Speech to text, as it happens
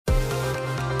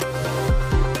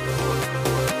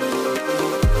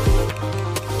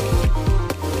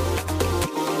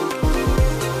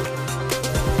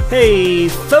Hey,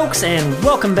 folks, and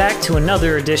welcome back to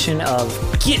another edition of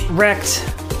Get Wrecked,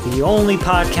 the only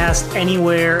podcast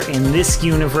anywhere in this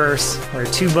universe where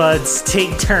two buds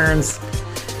take turns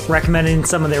recommending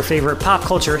some of their favorite pop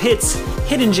culture hits,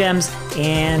 hidden gems,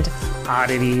 and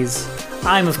oddities.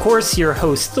 I'm, of course, your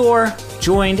host, Thor,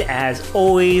 joined as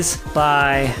always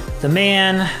by the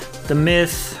man, the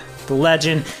myth, the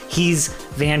legend. He's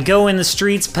Van Gogh in the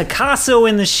streets, Picasso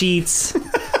in the sheets.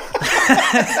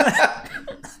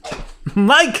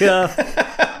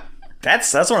 Micah.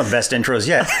 That's one of the best intros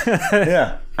yet.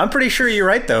 Yeah. I'm pretty sure you're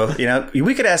right, though. You know,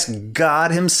 we could ask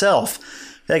God himself.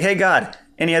 Like, hey, God,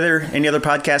 any other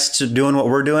podcasts doing what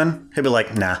we're doing? He'll be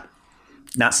like, nah,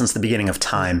 not since the beginning of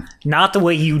time. Not the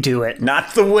way you do it.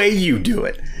 Not the way you do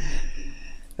it.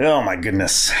 Oh, my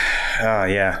goodness. Oh,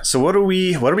 yeah. So what are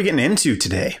we getting into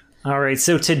today? All right.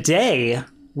 So today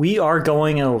we are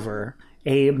going over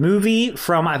a movie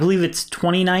from, I believe it's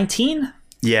 2019.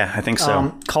 Yeah, I think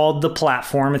so. Called The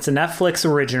Platform. It's a Netflix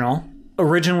original.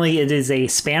 Originally, it is a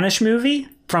Spanish movie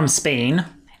from Spain.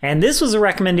 And this was a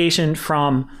recommendation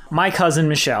from my cousin,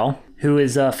 Michelle, who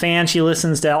is a fan. She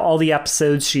listens to all the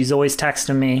episodes. She's always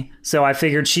texting me. So I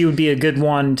figured she would be a good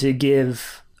one to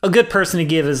give, a good person to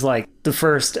give as like the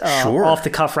first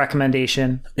off-the-cuff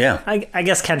recommendation. Yeah. I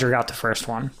guess Kendra got the first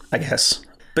one. I guess.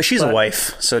 But she's a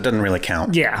wife, so it doesn't really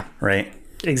count. Yeah. Right?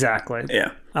 Exactly.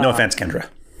 Yeah. No offense, Kendra.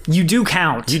 You do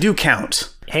count. You do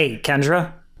count. Hey,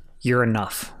 Kendra, you're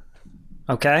enough.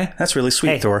 Okay? That's really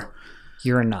sweet, Thor.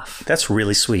 You're enough. That's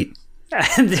really sweet.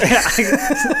 And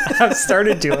I've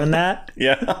started doing that.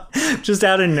 Yeah. Just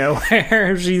out of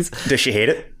nowhere. Does she hate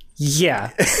it? Yeah.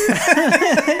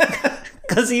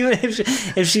 Because even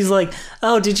if she's like,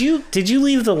 oh, did you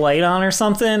leave the light on or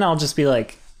something? I'll just be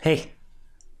like, hey,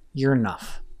 you're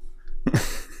enough.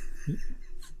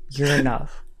 You're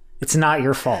enough. It's not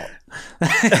your fault.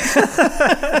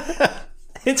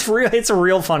 It's real. It's a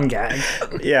real fun gag.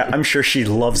 Yeah, I'm sure she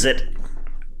loves it.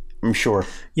 I'm sure.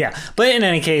 Yeah, but in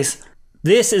any case,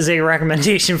 this is a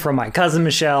recommendation from my cousin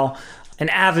Michelle, an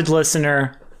avid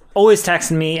listener, always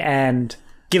texting me and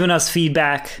giving us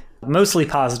feedback, mostly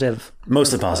positive.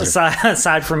 Mostly positive.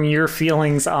 Aside from your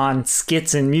feelings on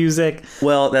skits and music.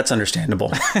 Well, that's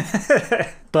understandable.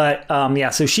 But yeah,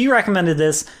 so she recommended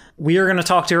this. We are going to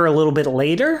talk to her a little bit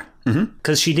later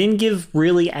because she didn't give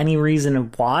really any reason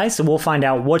of why. So we'll find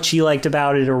out what she liked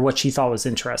about it or what she thought was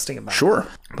interesting about it. Sure.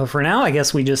 But for now, I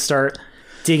guess we just start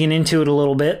digging into it a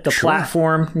little bit. The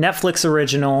Platform, Netflix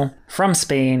original from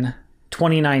Spain,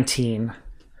 2019.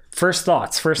 First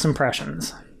thoughts, first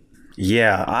impressions.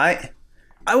 Yeah, I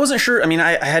wasn't sure. I mean,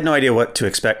 I had no idea what to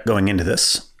expect going into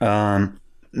this.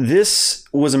 This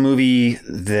was a movie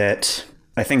that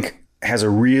I think has a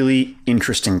really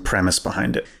interesting premise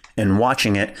behind it. And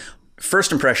watching it,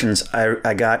 first impressions,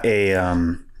 I got a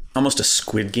almost a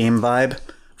Squid Game vibe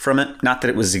from it. Not that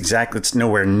it was it's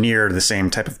nowhere near the same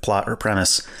type of plot or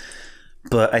premise.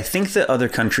 But I think that other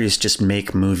countries just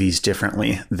make movies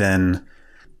differently than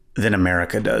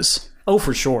America does. Oh,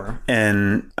 for sure.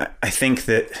 And I think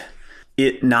that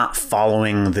it not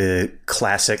following the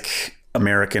classic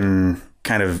American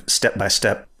kind of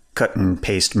step-by-step cut and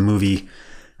paste movie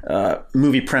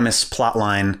premise,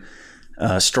 plotline,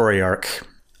 story arc.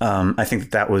 I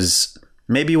think that was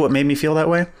maybe what made me feel that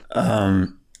way.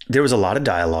 There was a lot of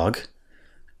dialogue,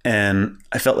 and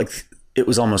I felt like it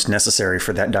was almost necessary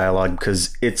for that dialogue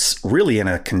because it's really in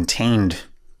a contained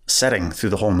setting through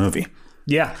the whole movie.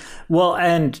 Yeah. Well,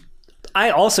 and I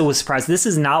also was surprised. This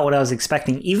is not what I was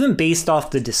expecting. Even based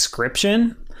off the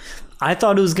description, I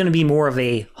thought it was going to be more of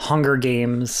a Hunger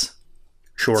Games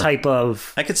type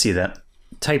of... I could see that.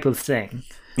 Type of thing.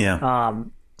 Yeah.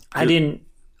 I didn't...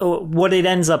 What it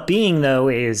ends up being, though,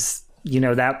 is, you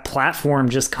know, that platform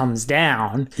just comes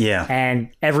down. Yeah. And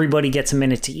everybody gets a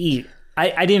minute to eat.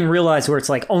 I didn't realize where it's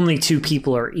like only two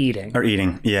people are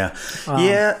eating. Yeah.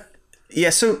 Yeah.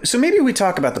 So maybe we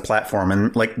talk about the platform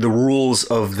and like the rules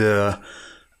of the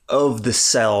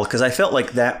cell, because I felt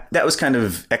like that was kind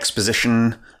of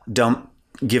exposition dump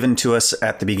given to us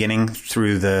at the beginning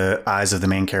through the eyes of the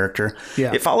main character.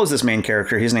 Yeah. It follows this main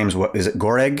character. His name's what is it?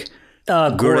 Goreng?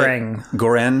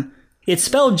 Goren. It's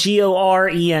spelled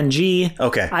Goreng.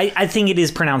 Okay. I think it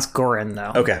is pronounced Goren,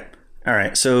 though. Okay. All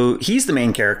right. So he's the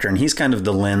main character, and he's kind of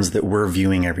the lens that we're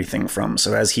viewing everything from.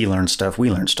 So as he learns stuff, we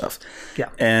learn stuff. Yeah.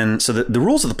 And so the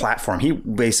rules of the platform, he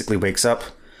basically wakes up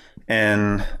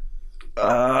and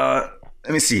let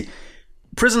me see.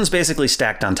 Prison's basically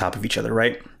stacked on top of each other,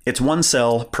 right? It's one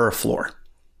cell per floor.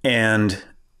 And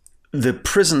the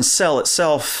prison cell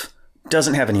itself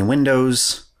doesn't have any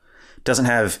windows, doesn't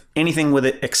have anything with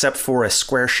it except for a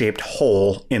square-shaped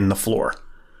hole in the floor.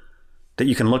 that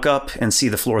you can look up and see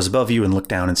the floors above you and look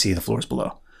down and see the floors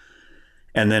below.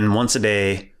 And then once a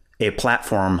day, a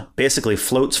platform basically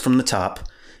floats from the top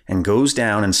and goes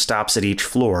down and stops at each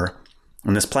floor.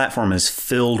 And this platform is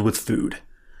filled with food.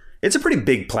 It's a pretty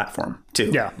big platform,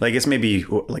 too. Yeah. Like, it's maybe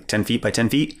like 10 feet by 10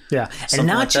 feet. Yeah. Something And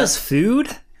not like just that.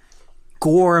 food,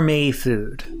 gourmet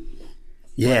food.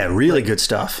 Yeah, really good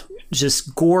stuff.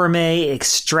 Just gourmet,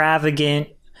 extravagant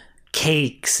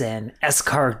cakes and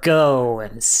escargot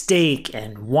and steak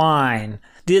and wine.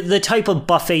 The type of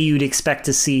buffet you'd expect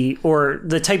to see, or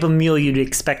the type of meal you'd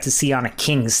expect to see on a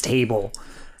king's table.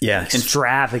 Yeah.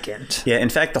 Extravagant. Yeah, in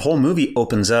fact, the whole movie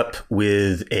opens up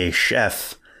with a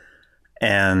chef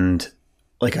and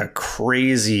like a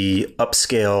crazy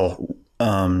upscale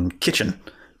kitchen,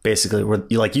 basically, where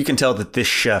you can tell that this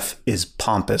chef is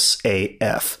pompous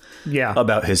AF Yeah.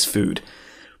 about his food.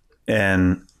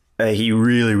 And he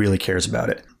really, really cares about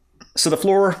it. So the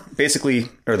floor basically,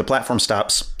 or the platform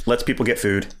stops, lets people get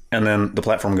food, and then the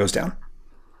platform goes down.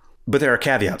 But there are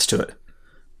caveats to it.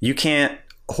 You can't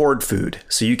hoard food.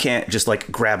 So you can't just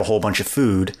like grab a whole bunch of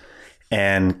food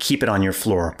and keep it on your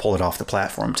floor, pull it off the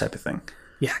platform type of thing.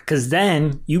 Yeah, because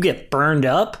then you get burned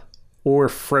up or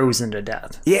frozen to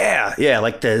death. Yeah,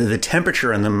 like the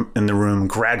temperature in the room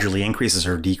gradually increases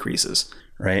or decreases,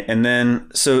 right? And then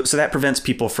so that prevents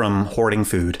people from hoarding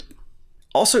food.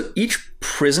 Also, each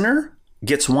prisoner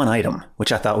gets one item,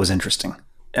 which I thought was interesting.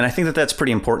 And I think that that's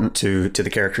pretty important to the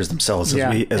characters themselves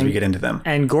as we get into them.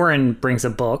 And Goran brings a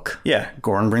book. Yeah,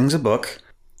 Goran brings a book.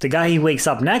 The guy he wakes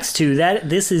up next to,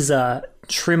 this is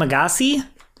Trimagasi.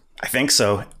 I think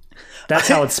so. That's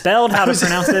how it's spelled. How to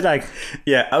pronounce it?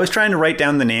 Yeah, I was trying to write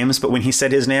down the names, but when he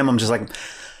said his name, I'm just like,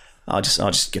 I'll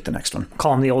just get the next one.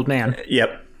 Call him the old man.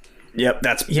 Yep,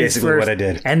 that's basically what I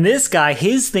did. And this guy,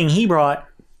 his thing he brought,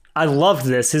 I loved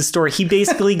this. His story, he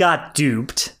basically got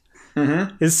duped.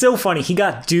 Mm-hmm. It's so funny. He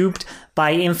got duped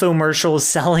by infomercials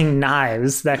selling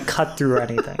knives that cut through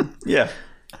anything. Yeah.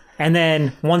 And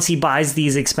then once he buys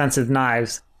these expensive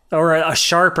knives, or a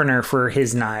sharpener for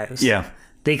his knives, Yeah.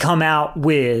 they come out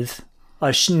with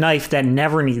a knife that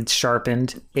never needs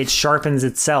sharpened. It sharpens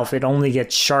itself. It only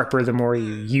gets sharper the more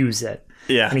you use it.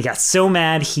 Yeah. And he got so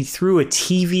mad, he threw a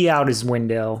TV out his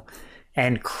window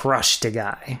and crushed a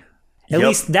guy. At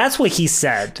least that's what he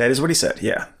said. That is what he said,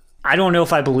 yeah. I don't know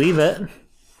if I believe it.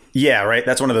 Yeah, right.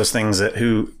 That's one of those things that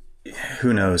who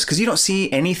knows? Because you don't see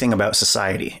anything about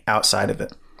society outside of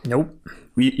it. Nope.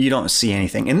 You don't see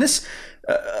anything. And this,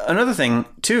 another thing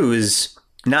too, is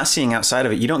not seeing outside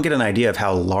of it. You don't get an idea of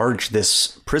how large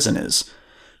this prison is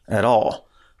at all.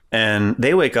 And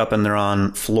they wake up and they're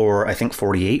on floor, I think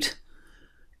 48.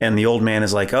 And the old man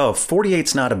is like, oh,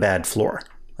 48's not a bad floor.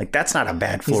 Like, that's not a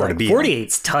bad floor to be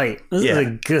 48's tight. This is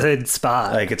a good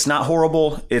spot. Like, it's not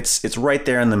horrible. It's right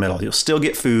there in the middle. You'll still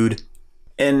get food.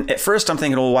 And at first I'm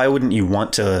thinking, well, why wouldn't you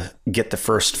want to get the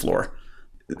first floor?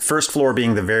 First floor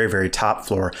being the very, very top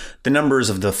floor. The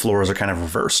numbers of the floors are kind of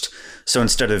reversed. So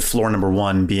instead of floor number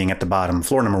 1 being at the bottom,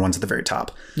 floor number 1's at the very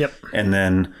top. Yep. And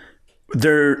then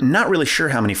they're not really sure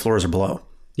how many floors are below.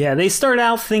 Yeah, they start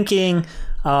out thinking...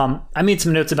 I made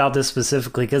some notes about this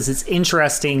specifically because it's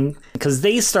interesting because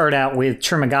they start out with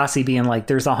Trimagasi being like,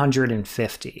 there's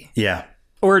 150. Yeah.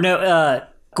 Or no,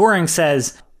 Goring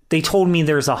says, they told me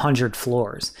there's 100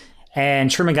 floors. And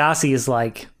Trimagasi is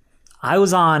like, I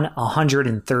was on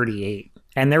 138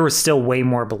 and there was still way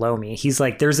more below me. He's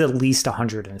like, there's at least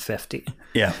 150.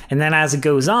 Yeah. And then as it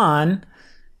goes on,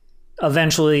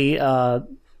 eventually the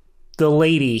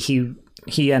lady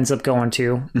he ends up going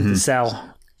to the cell.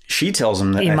 She tells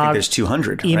him that I think there's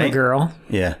 200, Ema right? girl.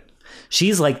 Yeah.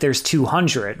 She's like, there's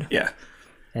 200. Yeah.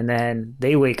 And then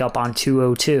they wake up on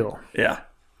 202. Yeah.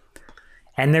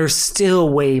 And there's still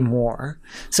way more.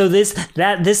 So this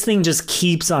thing just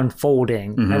keeps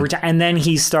unfolding every time. And then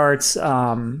he starts,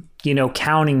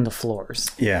 counting the floors.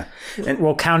 Yeah.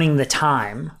 And counting the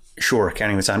time. Sure,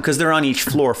 counting the time. Because they're on each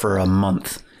floor for a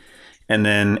month. And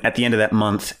then at the end of that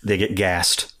month, they get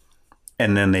gassed.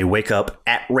 And then they wake up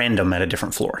at random at a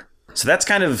different floor. So that's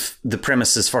kind of the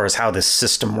premise as far as how this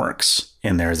system works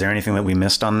in there. Is there anything that we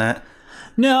missed on that?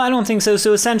 No, I don't think so.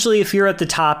 So essentially, if you're at the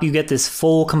top, you get this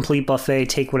full, complete buffet,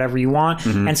 take whatever you want.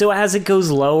 Mm-hmm. And so as it goes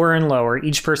lower and lower,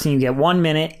 each person, you get 1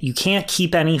 minute. You can't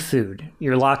keep any food.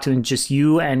 You're locked in just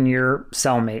you and your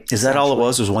cellmate. Is that all it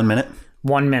was 1 minute?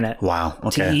 1 minute. Wow.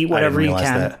 Okay. To eat whatever you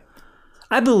can. That.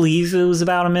 I believe it was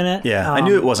about a minute. Yeah, I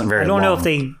knew it wasn't very long. I don't know if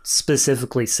they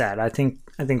specifically said. I think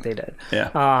they did.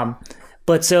 Yeah.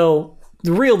 But so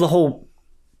the whole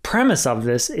premise of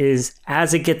this is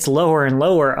as it gets lower and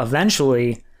lower,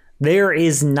 eventually there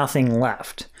is nothing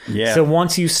left. Yeah. So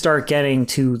once you start getting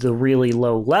to the really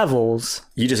low levels,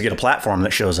 You just get a platform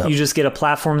that shows up. you just get a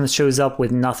platform that shows up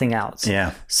with nothing else.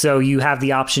 Yeah. So you have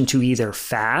the option to either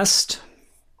fast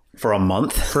For a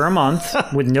month. for a month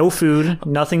with no food,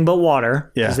 nothing but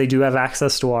water, Yeah. because they do have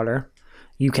access to water.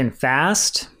 You can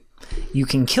fast, you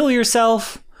can kill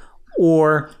yourself,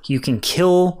 or you can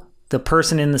kill the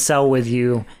person in the cell with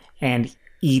you and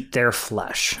eat their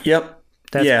flesh. Yep.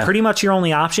 That's pretty much your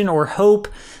only option, or hope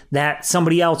that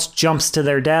somebody else jumps to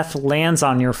their death, lands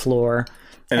on your floor,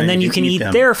 and then you can eat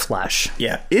them. their flesh.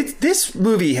 Yeah. This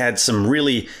movie had some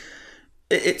really...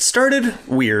 It started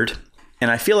weird, and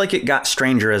I feel like it got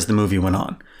stranger as the movie went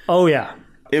on. Oh, yeah.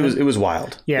 It was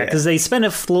wild. Yeah, because they spend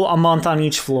a month on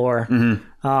each floor.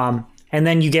 And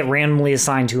then you get randomly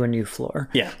assigned to a new floor.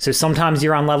 Yeah. So sometimes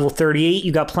you're on level 38,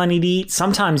 you got plenty to eat.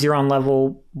 Sometimes you're on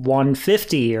level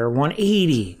 150 or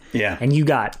 180. Yeah. And you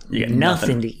got nothing.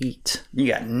 nothing to eat. You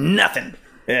got nothing.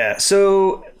 Yeah.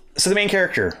 So the main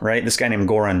character, right? This guy named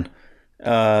Goran.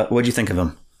 What'd you think of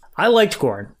him? I liked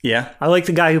Goran. Yeah. I liked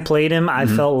the guy who played him. I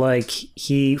felt like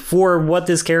for what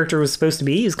this character was supposed to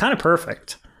be, he was kind of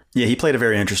perfect. Yeah, he played a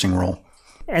very interesting role.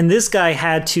 And this guy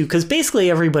had to, because basically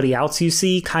everybody else you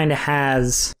see kind of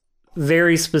has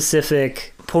very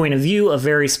specific point of view, a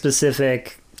very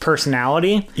specific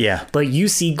personality. Yeah. But you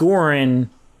see Goran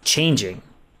changing.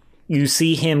 You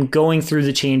see him going through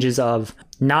the changes of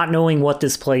not knowing what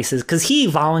this place is, because he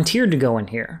volunteered to go in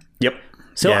here. Yep.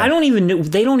 So Yeah. I don't even know,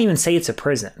 they don't even say it's a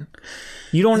prison.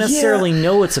 You don't necessarily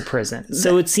know it's a prison.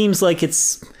 So it seems like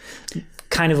it's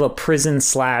kind of a prison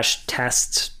 /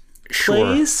 test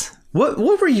place. What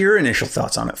were your initial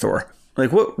thoughts on it, Thor?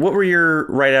 Like, what were your,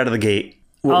 right out of the gate,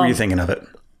 what were you thinking of it?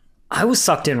 I was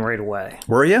sucked in right away.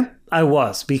 Were you? I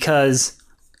was, because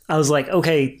I was like,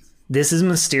 okay, this is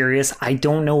mysterious. I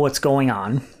don't know what's going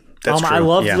on. That's true. I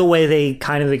love Yeah. the way they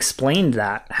kind of explained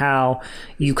that, how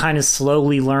you kind of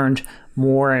slowly learned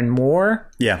more and more.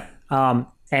 Yeah.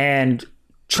 And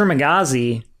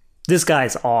Trimagazi, this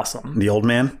guy's awesome. The old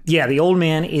man? Yeah, the old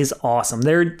man is awesome.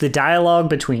 The dialogue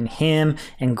between him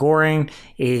and Goring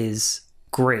is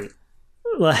great.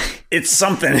 Like, It's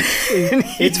something.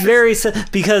 it's very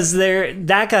because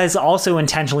that guy's also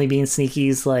intentionally being sneaky.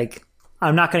 He's like,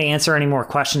 I'm not going to answer any more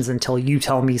questions until you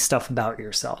tell me stuff about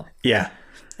yourself. Yeah.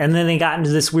 And then they got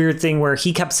into this weird thing where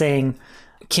he kept saying,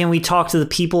 can we talk to the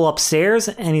people upstairs?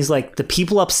 And he's like, the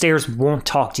people upstairs won't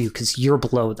talk to you because you're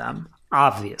below them.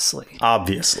 Obviously.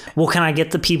 Well, can I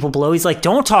get the people below? He's like,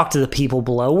 don't talk to the people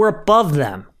below. We're above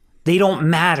them. They don't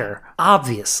matter.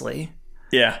 Obviously.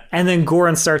 Yeah. And then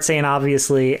Goran starts saying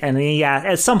obviously, and then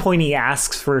at some point he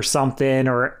asks for something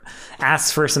or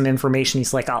asks for some information.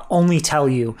 He's like, I'll only tell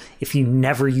you if you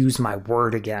never use my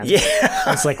word again.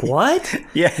 Yeah. It's like, what?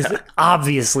 Yeah.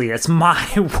 Obviously, it's my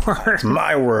word.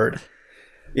 My word.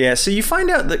 Yeah, so you find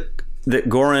out that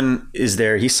Goran is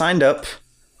there. He signed up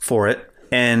for it,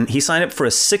 and he signed up for a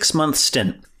 6-month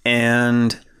stint.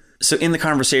 And so in the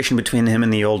conversation between him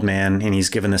and the old man, and he's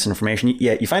given this information,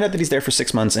 you find out that he's there for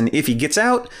 6 months, and if he gets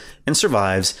out and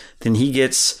survives, then he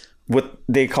gets what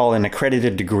they call an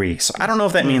accredited degree. So I don't know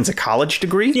if that means a college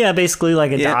degree. Yeah, basically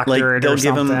like a doctorate or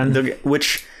something.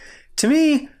 Which, to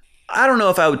me, I don't know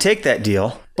if I would take that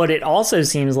deal. But it also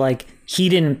seems like he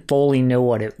didn't fully know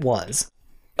what it was.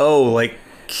 Oh, like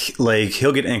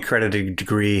he'll get an accredited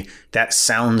degree. That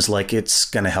sounds like it's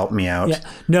going to help me out. Yeah.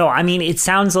 No, I mean, it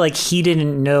sounds like he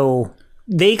didn't know.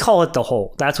 They call it the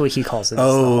hole. That's what he calls it.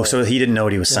 Oh, so he didn't know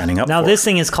what he was signing up for. Now, this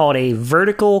thing is called a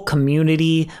Vertical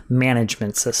Community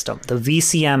Management System, the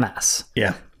VCMS.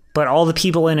 Yeah. But all the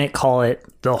people in it call it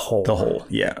the hole. The hole,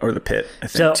 yeah. Or the pit, I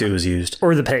think, too, is used.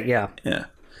 Or the pit, yeah. Yeah.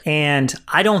 And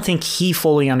I don't think he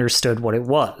fully understood what it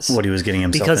was. What he was getting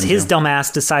himself because into. His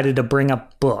dumbass decided to bring a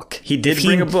book. He did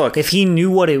bring a book. If he knew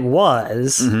what it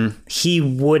was, he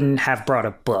wouldn't have brought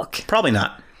a book. Probably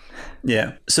not.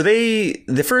 Yeah. So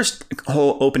the first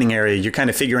whole opening area, you're kind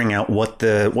of figuring out what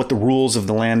the rules of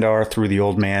the land are through the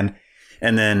old man.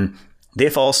 And then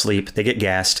they fall asleep, they get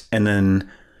gassed, and then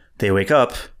they wake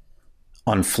up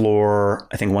on floor,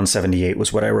 I think 178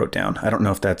 was what I wrote down. I don't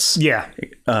know if that's... Yeah.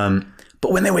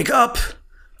 But when they wake up,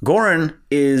 Goran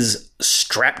is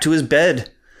strapped to his bed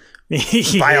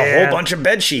by a whole bunch of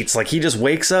bed sheets. Like, he just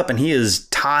wakes up and he is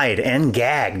tied and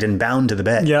gagged and bound to the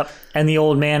bed. Yep. And the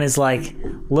old man is like,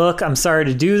 look, I'm sorry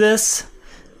to do this,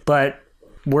 but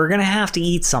we're going to have to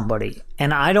eat somebody.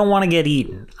 And I don't want to get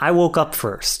eaten. I woke up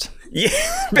first. Yeah,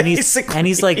 basically. And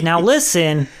he's like, now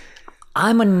listen,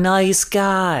 I'm a nice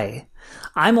guy.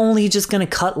 I'm only just going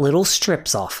to cut little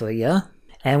strips off of you.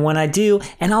 And when I do,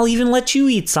 and I'll even let you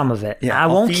eat some of it. Yeah, I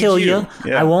won't kill you.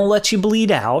 Yeah. I won't let you bleed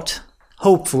out.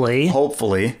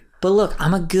 Hopefully. But look,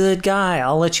 I'm a good guy.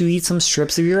 I'll let you eat some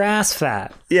strips of your ass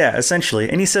fat. Yeah, essentially.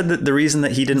 And he said that the reason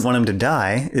that he didn't want him to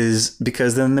die is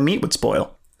because then the meat would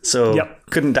spoil. So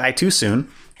couldn't die too soon.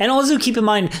 And also keep in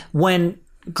mind, when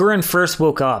Gurren first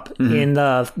woke up in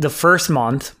the first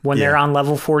month, when they're on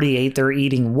level 48, they're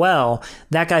eating well,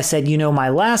 that guy said, my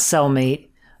last cellmate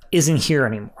isn't here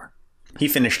anymore. He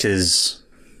finished his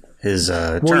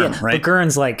term, right? But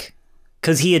Gurren's like,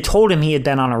 because he had told him he had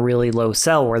been on a really low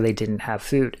cell where they didn't have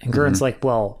food. And Gurren's like,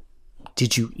 well,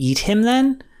 did you eat him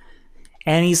then?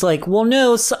 And he's like, well,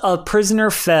 no, a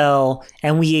prisoner fell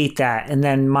and we ate that. And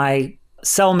then my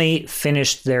cellmate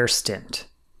finished their stint.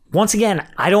 Once again,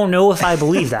 I don't know if I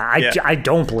believe that. I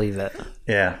don't believe it.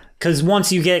 Yeah. Because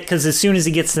as soon as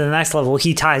he gets to the next level,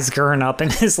 he ties Gurren up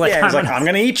and is like, I'm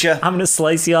going to eat you. I'm going to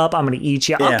slice you up. I'm going to eat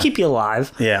you. I'll keep you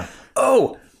alive. Yeah.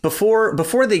 Oh,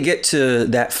 before they get to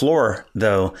that floor,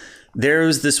 though,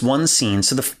 there's this one scene.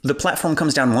 So the platform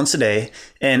comes down once a day.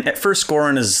 And at first,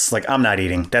 Gurren is like, I'm not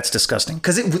eating. That's disgusting.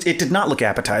 Because it did not look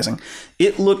appetizing.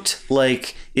 It looked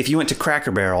like if you went to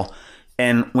Cracker Barrel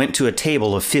and went to a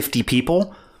table of 50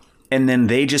 people, and then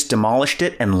they just demolished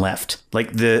it and left.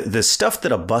 Like the stuff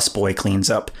that a busboy cleans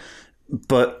up,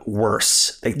 but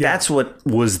worse. That's what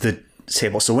was the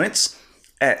table. So when it's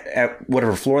at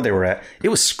whatever floor they were at, it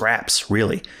was scraps,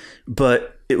 really.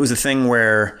 But it was a thing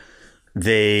where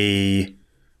they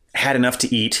had enough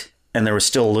to eat and there was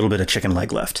still a little bit of chicken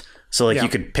leg left. So you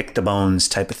could pick the bones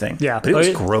type of thing. Yeah. But it was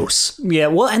gross. Yeah.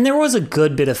 Well, and there was a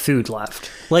good bit of food left.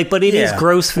 But it is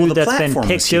gross food that's been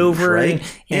picked over and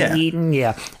eaten.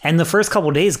 Yeah. And the first couple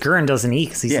of days, Gurren doesn't eat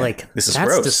because he's like, this is that's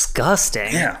gross.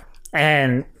 Disgusting. Yeah.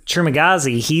 And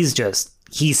Trimagazi,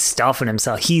 he's stuffing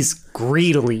himself. He's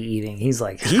greedily eating. He's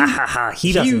like, ha ha ha.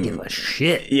 He doesn't give a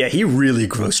shit. Yeah, he really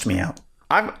grossed me out.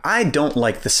 I don't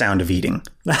like the sound of eating.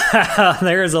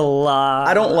 There's a lot.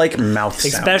 I don't like mouth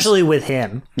sounds. Especially with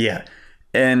him. Yeah.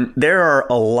 And there are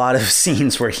a lot of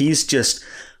scenes where he's just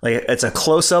like, it's a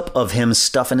close up of him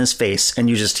stuffing his face and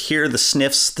you just hear the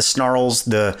sniffs, the snarls,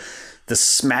 the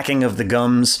smacking of the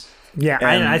gums. Yeah,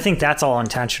 and I think that's all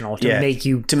intentional to make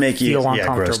you feel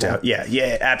uncomfortable. Grossed out.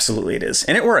 Yeah, absolutely it is.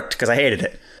 And it worked because I hated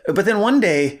it. But then one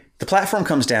day the platform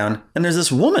comes down and there's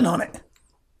this woman on it.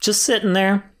 Just sitting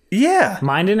there. Yeah.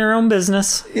 Minding her own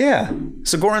business. Yeah.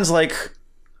 So Gurren's like,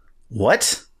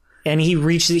 what? And he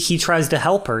tries to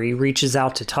help her. He reaches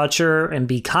out to touch her and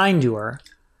be kind to her.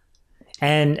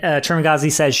 And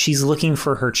Trimagazi says she's looking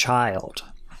for her child.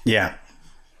 Yeah.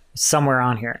 Somewhere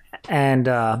on here. And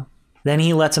then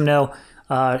he lets him know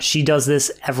she does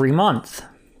this every month.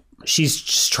 She's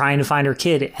just trying to find her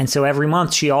kid. And so every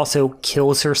month she also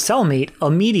kills her cellmate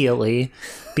immediately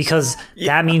because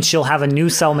that means she'll have a new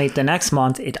cellmate the next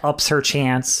month. It ups her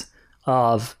chance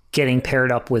of getting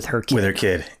paired up with her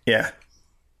kid. Yeah.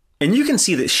 And you can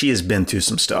see that she has been through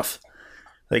some stuff.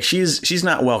 Like she's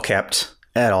not well kept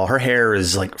at all. Her hair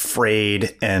is like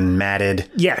frayed and matted.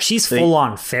 Yeah, she's full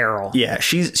on feral. Yeah,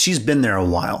 she's been there a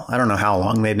while. I don't know how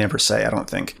long. They'd never say, I don't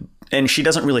think. And she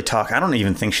doesn't really talk. I don't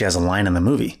even think she has a line in the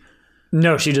movie.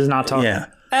 No, she does not talk. Yeah.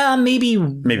 Maybe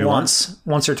once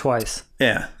or twice.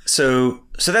 Yeah. So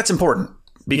that's important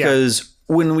because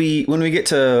when we get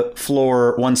to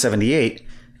floor 178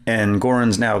 and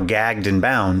Gurren's now gagged and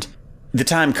bound, the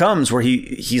time comes where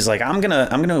he's like, I'm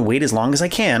gonna wait as long as I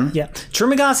can. Yeah,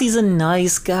 Trimagazi's a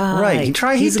nice guy.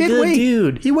 Right. He's a good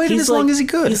dude. He waited as long as he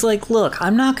could. He's like, look,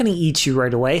 I'm not gonna eat you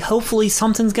right away. Hopefully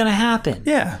something's gonna happen.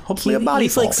 Yeah. Hopefully a body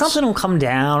falls. Like something will come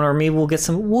down, or maybe we'll get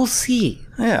some. We'll see.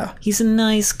 Yeah. He's a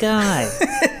nice guy.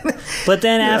 But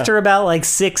then after about like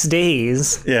 6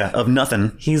 days, of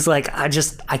nothing, he's like,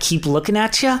 I keep looking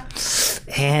at you,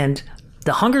 and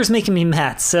the hunger's making me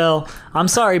mad, so I'm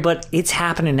sorry, but it's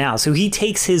happening now. So he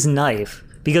takes his knife,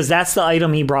 because that's the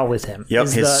item he brought with him. Yep,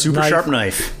 his super sharp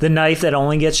knife. The knife that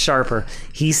only gets sharper.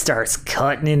 He starts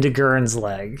cutting into Gurren's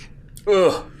leg.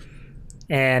 Ugh.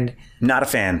 And not a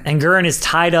fan. And Gurren is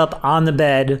tied up on the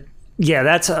bed. Yeah,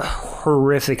 that's a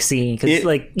horrific scene. Because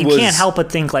you can't help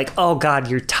but think like, oh God,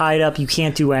 you're tied up, you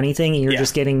can't do anything, and you're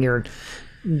just getting your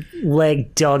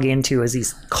leg dug into as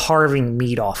he's carving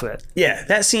meat off it. Yeah,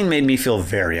 that scene made me feel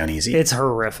very uneasy. It's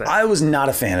horrific. I was not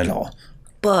a fan at all.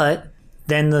 But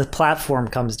then the platform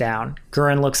comes down.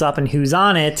 Gurren looks up, and who's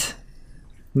on it?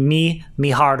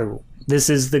 Miharu. This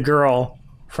is the girl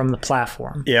from the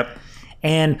platform. Yep.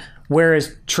 And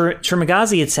whereas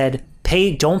Trimagazi had said,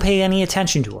 don't pay any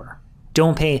attention to her.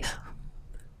 Don't pay.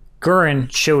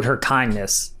 Gurren showed her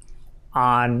kindness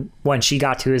on when she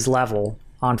got to his level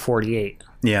on 48.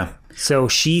 Yeah. So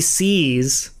she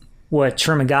sees what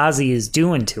Trimagazi is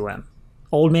doing to him.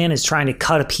 Old man is trying to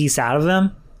cut a piece out of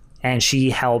him, and she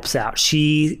helps out.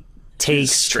 She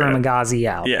takes Trimagazi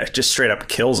out. Yeah, just straight up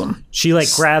kills him. She like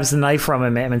grabs the knife from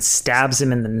him and stabs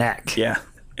him in the neck. Yeah,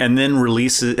 and then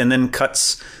releases and then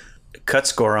cuts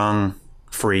Gorong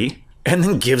free, and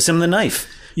then gives him the knife,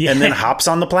 and then hops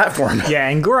on the platform. Yeah,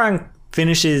 and Gorong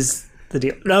finishes the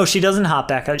deal. No, she doesn't hop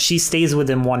back out. She stays with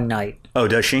him one night. Oh,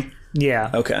 does she?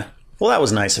 Yeah. Okay. Well, that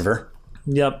was nice of her.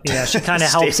 Yep. Yeah, she kind of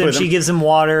helps him. She gives him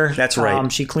water. That's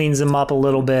right. She cleans him up a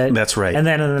little bit. That's right. And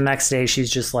then the next day,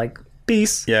 she's just like,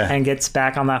 peace. Yeah. And gets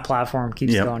back on that platform,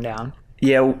 keeps going down.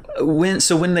 Yeah.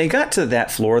 When they got to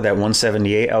that floor, that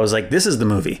 178, I was like, this is the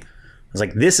movie. I was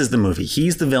like, this is the movie.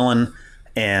 He's the villain,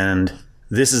 and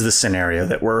this is the scenario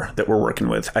that we're working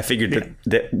with. I figured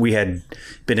that we had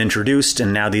been introduced,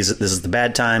 and now this is the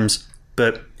bad times,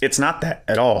 but it's not that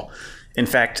at all. In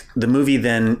fact, the movie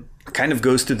then kind of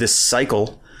goes through this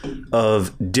cycle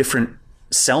of different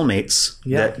cellmates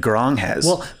that Gorong has.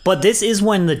 Well, but this is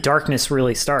when the darkness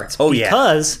really starts. Oh,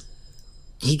 because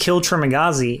he killed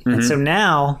Trimagazi, and so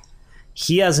now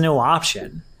he has no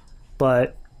option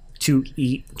but to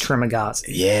eat Trimagazi.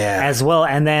 Yeah. As well,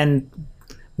 and then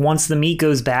once the meat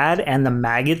goes bad and the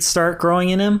maggots start growing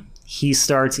in him, he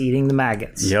starts eating the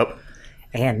maggots. Yep.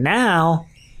 And now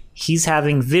he's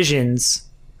having visions,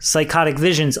 psychotic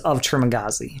visions of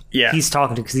Trimagazi. Yeah. He's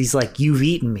talking to because he's like, you've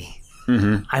eaten me.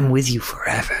 Mm-hmm. I'm with you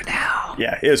forever now.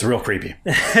 Yeah, it was real creepy.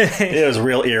 It was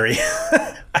real eerie.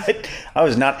 I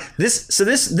was not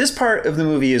this part of the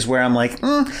movie is where I'm like,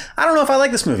 I don't know if I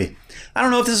like this movie. I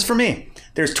don't know if this is for me.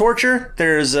 There's torture.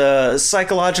 There's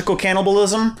psychological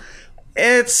cannibalism.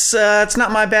 It's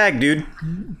not my bag, dude.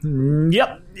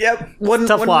 Yep.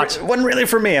 Tough watch. Wasn't really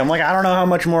for me. I'm like, I don't know how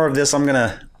much more of this I'm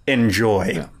gonna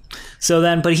enjoy. Yeah. So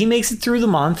then, but he makes it through the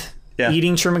month,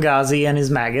 eating Trimagazi and his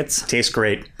maggots. Tastes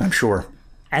great, I'm sure.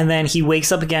 And then he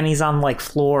wakes up again. He's on like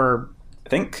floor.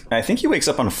 I think he wakes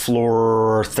up on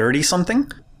floor 30 something.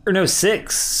 Or no,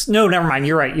 6. No, never mind.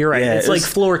 You're right. Yeah, it's like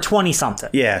floor 20 something.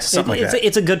 Yeah, something like that.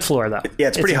 It's a good floor though. Yeah,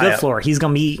 it's pretty high a good up. floor. He's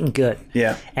gonna be eating good.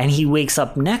 Yeah. And he wakes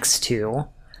up next to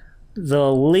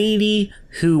the lady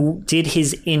who did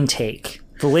his intake.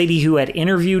 The lady who had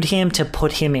interviewed him to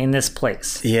put him in this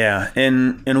place. Yeah,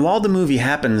 and while the movie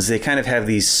happens, they kind of have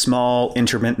these small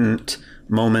intermittent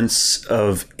moments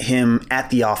of him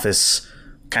at the office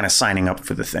kind of signing up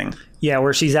for the thing. Yeah,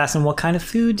 where she's asking, what kind of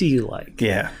food do you like?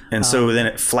 Yeah, and so then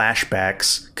it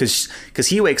flashbacks, because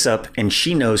he wakes up and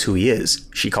she knows who he is.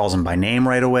 She calls him by name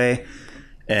right away,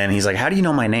 and he's like, how do you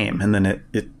know my name? And then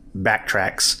it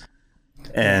backtracks.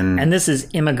 And this is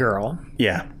Emma Girl.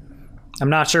 Yeah. I'm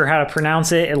not sure how to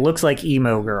pronounce it. It looks like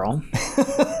Emo Girl.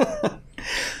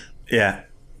 Yeah.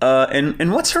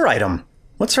 And what's her item?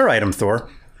 What's her item, Thor?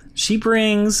 She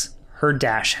brings her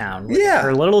dash hound. Yeah.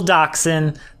 Her little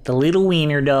dachshund, the little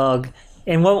wiener dog.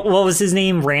 And what was his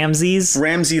name? Ramses?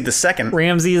 Ramsey the Second.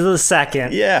 Ramses the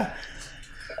Second. Yeah.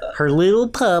 Her little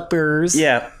puppers.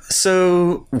 Yeah.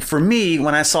 So for me,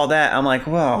 when I saw that, I'm like,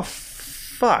 well,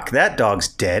 fuck, that dog's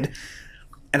dead.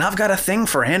 And I've got a thing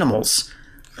for animals,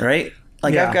 right?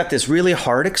 Like, I've got this really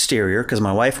hard exterior because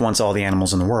my wife wants all the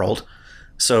animals in the world.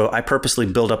 So I purposely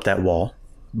build up that wall.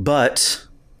 But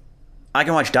I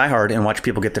can watch Die Hard and watch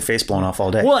people get their face blown off all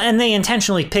day. Well, and they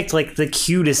intentionally picked, like, the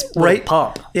cutest little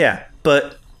pup. Yeah.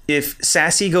 But if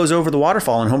Sassy goes over the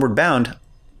waterfall in Homeward Bound,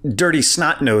 dirty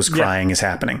snot nose crying is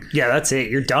happening. Yeah, that's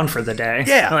it. You're done for the day.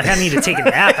 Yeah. Like, I need to take a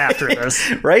nap after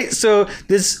this. Right? So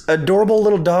this adorable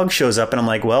little dog shows up and I'm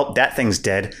like, well, that thing's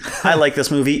dead. I like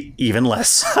this movie even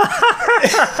less.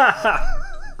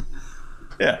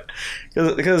 Yeah.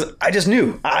 Because I just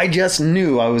knew. I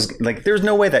was like, there's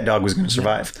no way that dog was going to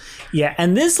survive. Yeah,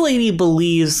 and this lady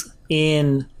believes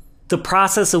in the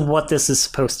process of what this is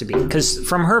supposed to be. Because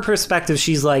from her perspective,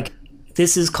 she's like,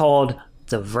 this is called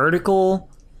the vertical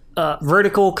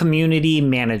community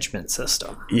management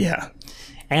system. Yeah.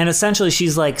 And essentially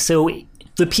she's like, so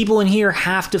the people in here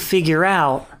have to figure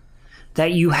out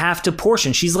that you have to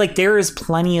portion. She's like, there is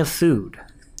plenty of food.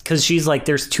 Because she's like,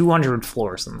 there's 200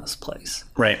 floors in this place.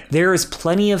 Right. There is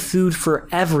plenty of food for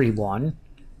everyone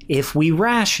if we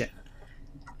ration.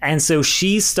 And so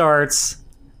she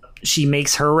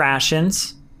makes her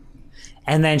rations,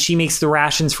 and then she makes the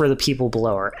rations for the people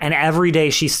below her. And every day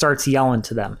she starts yelling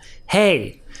to them,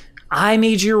 hey, I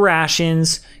made your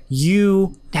rations.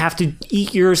 You have to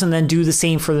eat yours and then do the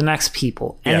same for the next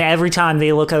people. And every time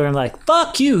they look at her and like,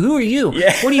 fuck you. Who are you?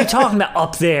 Yeah. What are you talking about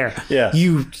up there? Yeah.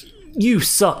 You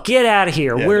suck. Get out of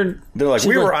here. Yeah. They're like,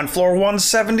 we were on floor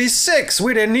 176.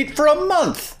 We didn't eat for a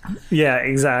month. Yeah,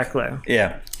 exactly.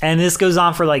 Yeah. And this goes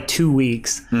on for like 2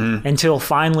 weeks until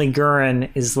finally Gurren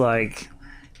is like,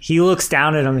 he looks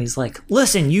down at him. He's like,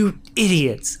 listen, you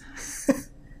idiots.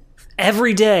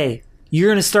 every day you're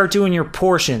going to start doing your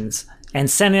portions and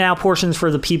sending out portions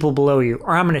for the people below you,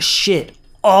 or I'm going to shit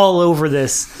all over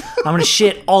this. I'm going to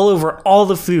shit all over all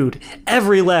the food,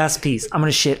 every last piece. I'm going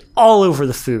to shit all over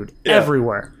the food,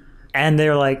 everywhere. And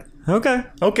they're like, okay.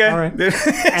 All right.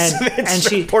 and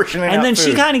she then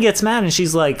she kind of gets mad, and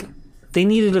she's like, they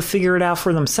needed to figure it out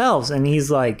for themselves. And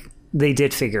he's like, they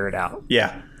did figure it out.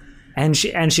 Yeah. And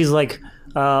she's like,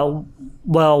 well,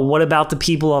 what about the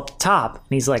people up top? And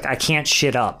he's like, I can't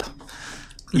shit up.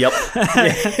 Yep.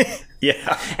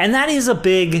 Yeah. And that is a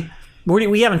big,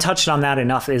 we haven't touched on that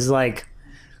enough, is like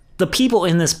the people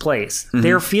in this place,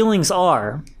 their feelings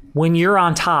are, when you're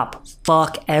on top,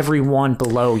 fuck everyone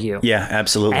below you. Yeah,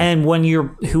 absolutely. And when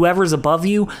you're whoever's above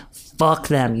you, fuck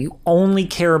them. You only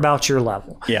care about your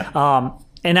level. Yeah.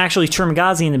 And actually,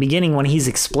 Trimagazi in the beginning, when he's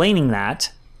explaining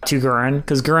that to Gurren,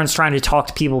 because Gurren's trying to talk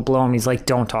to people below him, he's like,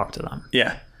 don't talk to them.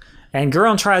 Yeah. And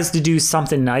Gurren tries to do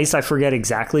something nice. I forget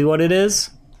exactly what it is.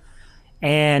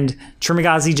 And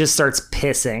Trimagazi just starts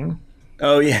pissing.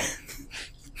 Oh, yeah.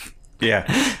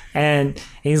 Yeah. And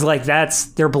he's like,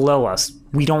 they're below us.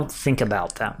 We don't think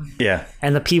about them. Yeah.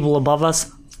 And the people above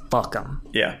us, fuck them.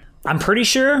 Yeah. I'm pretty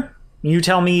sure, you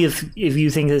tell me if you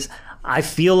think this, I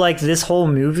feel like this whole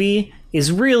movie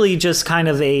is really just kind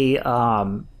of a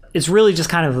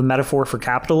metaphor for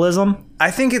capitalism.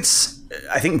 I think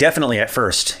definitely at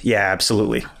first. Yeah,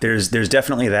 absolutely. There's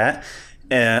definitely that.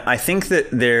 I think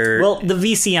that well, the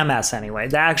VCMS anyway,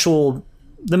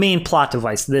 the main plot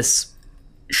device, this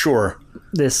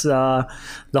the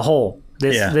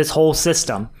whole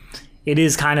system, it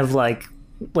is kind of like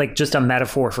just a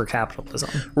metaphor for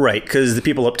capitalism. Right, because the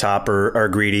people up top are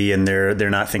greedy, and they're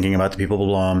not thinking about the people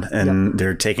below them, and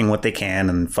they're taking what they can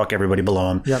and fuck everybody below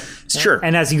them. Yep. Sure.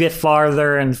 And as you get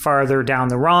farther and farther down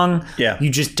the rung, yeah, you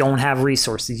just don't have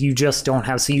resources. You just don't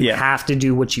have, so you have to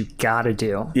do what you got to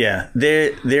do. Yeah.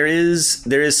 There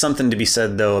is something to be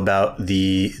said though about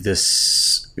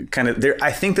this kind of there.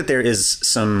 I think that there is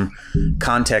some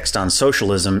context on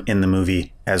socialism in the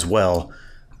movie as well,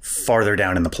 farther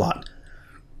down in the plot.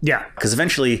 Yeah, because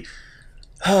eventually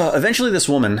this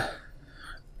woman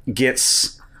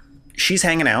she's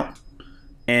hanging out,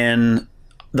 and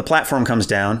the platform comes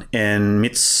down, and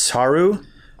Miharu,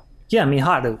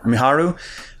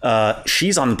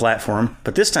 she's on the platform,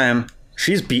 but this time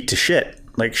she's beat to shit.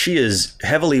 Like, she is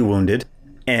heavily wounded,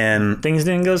 and things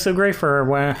didn't go so great for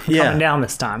her coming down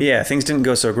this time. Yeah, things didn't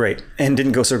go so great, and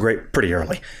didn't go so great pretty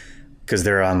early, because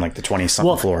they're on like the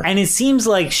 20-something floor. And it seems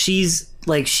like she's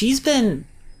been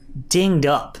dinged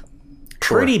up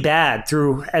pretty bad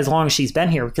through as long as she's been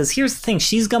here, because here's the thing,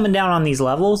 she's coming down on these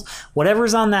levels,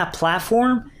 whatever's on that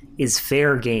platform is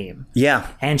fair game. Yeah.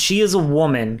 And she is a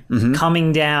woman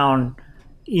coming down,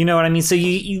 you know what I mean? So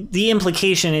the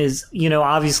implication is,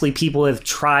 obviously people have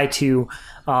tried to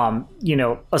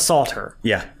assault her.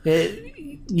 Yeah.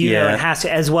 It has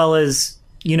to, as well as,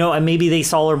 and maybe they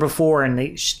saw her before and they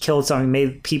killed something.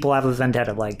 Maybe people have a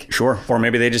vendetta, like. Sure. Or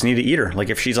maybe they just need to eat her.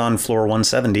 Like if she's on floor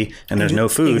 170 and there's no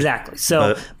food. Exactly.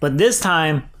 So, but this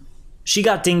time she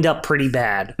got dinged up pretty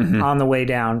bad on the way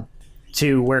down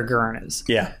to where Gurren is.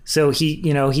 Yeah. So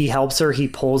he helps her. He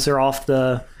pulls her off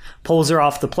the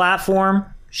platform.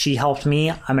 She helped me.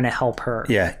 I'm going to help her.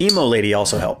 Yeah. Emo lady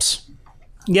also helps.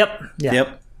 Yep. Yeah.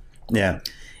 Yep. Yeah.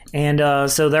 And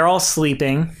so they're all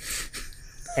sleeping.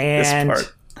 And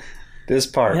this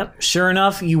part. Yep. Sure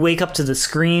enough, you wake up to the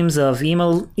screams of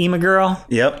emo girl.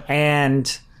 Yep.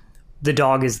 And the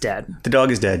dog is dead. The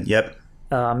dog is dead. Yep.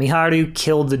 Miharu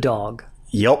killed the dog.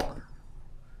 Yep.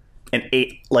 And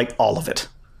ate like all of it.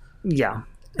 Yeah.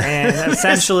 And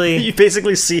essentially you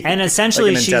basically see. And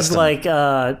essentially like she's like,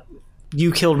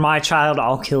 you killed my child,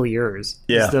 I'll kill yours.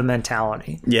 Yeah. Is the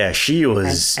mentality. Yeah, she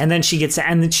was. And then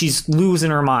and then she's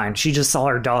losing her mind. She just saw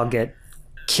her dog get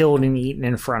killed and eaten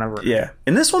in front of her. Yeah.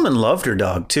 And this woman loved her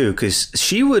dog too, because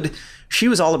she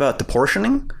was all about the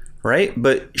portioning, right?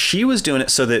 But she was doing it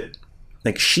so that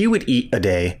like she would eat a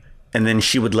day and then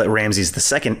she would let Ramses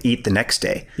II eat the next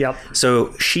day. Yep.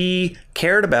 So she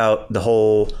cared about the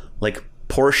whole like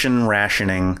portion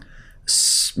rationing,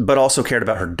 but also cared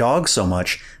about her dog so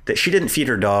much that she didn't feed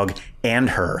her dog and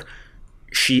her.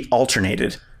 She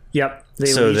alternated. Yep.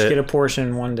 They would each get a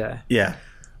portion one day. Yeah.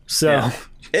 So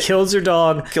kills her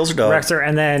dog. Wrecks her,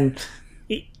 and then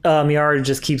Miharu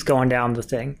just keeps going down the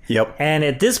thing. Yep. And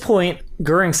at this point,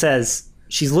 Gurren says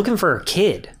she's looking for a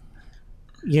kid.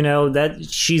 That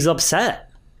she's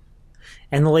upset.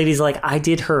 And the lady's like, I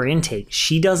did her intake.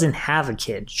 She doesn't have a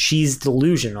kid. She's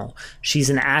delusional. She's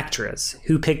an actress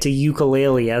who picked a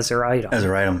ukulele as her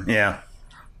item. Yeah.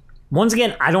 Once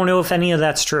again, I don't know if any of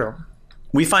that's true.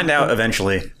 We find out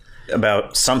eventually.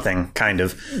 about something, kind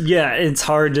of. Yeah, it's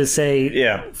hard to say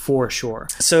Yeah. for sure.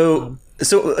 So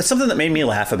something that made me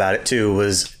laugh about it too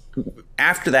was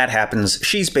after that happens,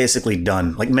 she's basically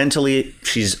done. Like mentally,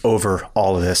 she's over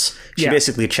all of this. She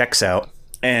basically checks out,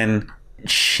 and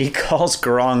she calls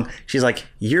Garong. She's like,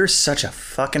 "You're such a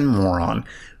fucking moron.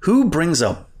 Who brings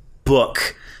a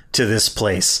book to this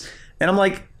place?" And I'm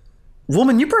like,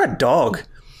 "Woman, you brought a dog."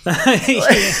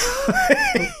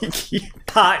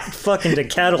 Pot fucking to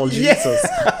kettle, Jesus.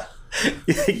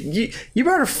 You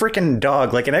brought a freaking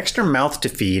dog, like an extra mouth to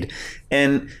feed,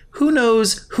 and who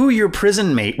knows who your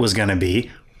prison mate was going to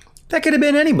be. That could have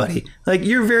been anybody. Like,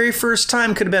 your very first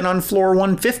time could have been on floor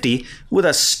 150 with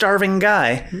a starving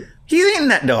guy. He's eating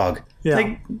that dog. Yeah.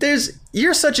 Like,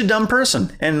 you're such a dumb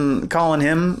person. And calling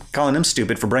him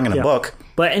stupid for bringing a book.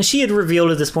 And she had revealed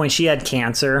at this point she had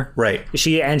cancer. Right.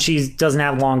 She doesn't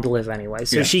have long to live anyway.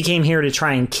 So she came here to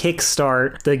try and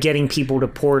kickstart the getting people to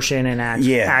portion and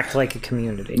act like a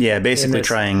community. Yeah, basically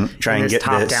try and get this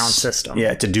top-down system.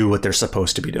 Yeah, to do what they're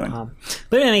supposed to be doing.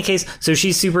 But in any case, so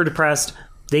she's super depressed.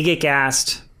 They get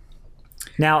gassed.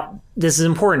 Now, this is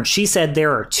important. She said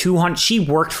there are 200. She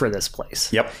worked for this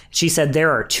place. Yep. She said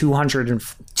there are 200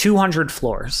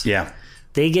 floors. Yeah.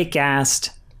 They get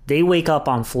gassed. They wake up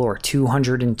on floor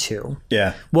 202.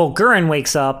 Yeah. Well, Gurren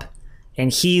wakes up,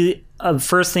 and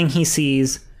first thing he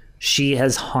sees, she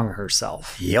has hung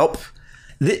herself. Yep.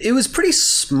 It was pretty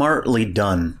smartly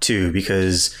done, too,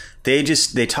 because they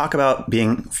talk about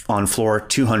being on floor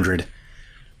 200,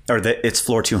 or that it's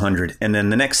floor 200. And then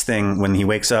the next thing, when he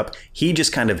wakes up, he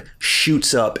just kind of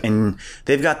shoots up, and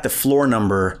they've got the floor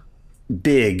number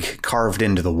big carved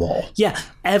into the wall. Yeah.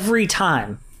 Every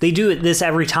time. They do this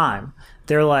every time.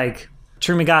 They're like,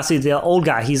 Trimagasi, the old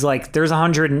guy, he's like, there's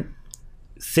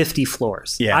 150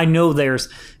 floors. Yeah. I know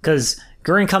because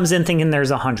Gurren comes in thinking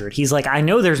there's 100. He's like, I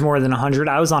know there's more than 100.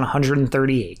 I was on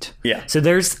 138. Yeah. So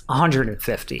there's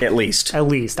 150. At least.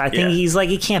 I think he's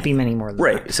like, it can't be many more than that.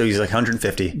 Right. So he's like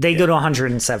 150. They go to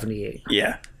 178.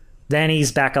 Yeah. Then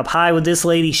he's back up high with this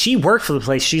lady. She worked for the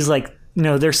place. She's like,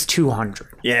 no, there's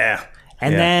 200. Yeah.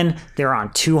 And then they're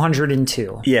on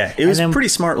 202. Yeah, it was pretty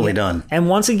smartly done. And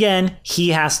once again, he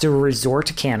has to resort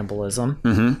to cannibalism.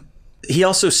 Mm-hmm. He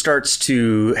also starts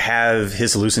to have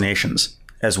his hallucinations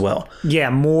as well. Yeah,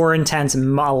 more intense, a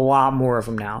lot more of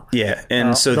them now. Yeah,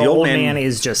 and so the old man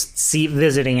is just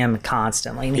visiting him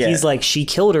constantly. And he's like, she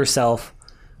killed herself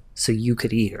so you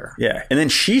could eat her. Yeah, and then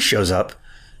she shows up.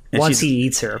 Once he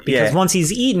eats her. Because once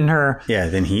he's eaten her... Yeah,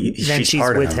 then she's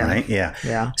part with of him, right?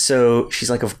 Yeah. So she's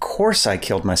like, of course I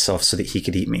killed myself so that he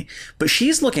could eat me. But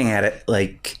she's looking at it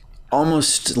like,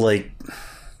 almost like...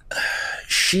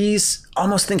 She's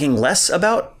almost thinking less of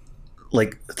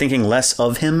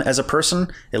him as a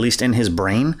person, at least in his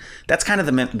brain. That's kind of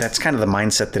the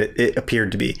mindset that it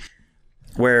appeared to be.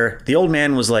 Where the old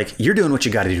man was like, you're doing what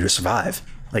you got to do to survive.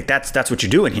 Like, that's what you're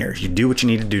doing here. You do what you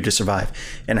need to do to survive.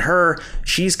 And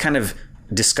she's kind of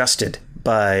disgusted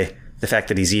by the fact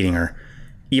that he's eating her,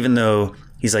 even though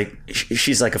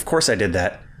she's like, of course I did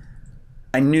that.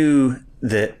 I knew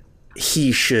that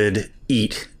he should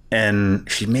eat. And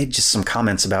she made just some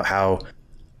comments about how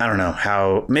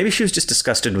maybe she was just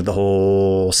disgusted with the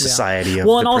whole society of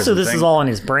Well, and the also prison this thing. is all in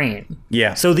his brain.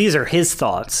 Yeah. So these are his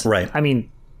thoughts. Right. I mean,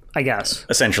 I guess.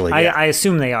 Essentially, yeah. I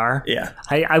assume they are. Yeah.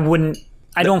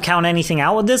 I don't count anything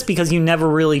out with this because you never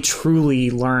really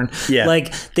truly learn. Yeah.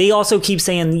 Like, they also keep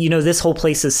saying, this whole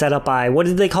place is set up by, what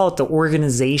did they call it? The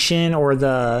organization or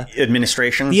the...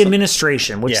 Administration? The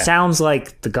administration, which sounds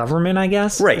like the government, I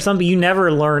guess. Right. Or something. You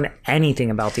never learn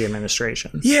anything about the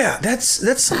administration. Yeah,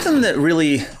 that's something that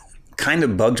really kind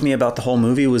of bugged me about the whole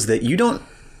movie was that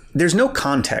there's no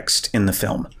context in the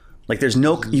film. Like,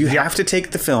 you have to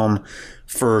take the film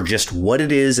for just what it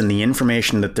is and the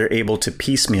information that they're able to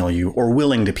piecemeal you or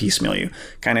willing to piecemeal you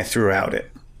kind of throughout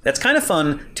it. That's kind of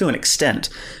fun to an extent,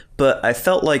 but I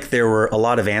felt like there were a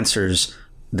lot of answers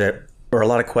or a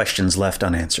lot of questions left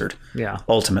unanswered. Yeah.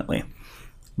 Ultimately.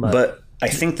 But I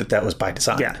think that was by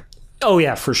design. Yeah. Oh,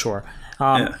 yeah, for sure.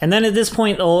 And then at this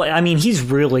point, he's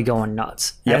really going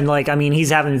nuts. Yep. And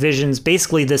he's having visions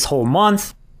basically this whole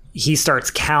month. He starts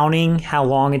counting how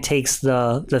long it takes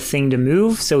the thing to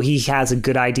move, so he has a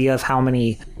good idea of how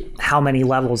many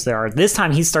levels there are. This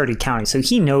time he started counting, so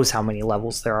he knows how many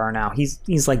levels there are now.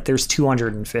 He's like, there's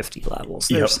 250 levels.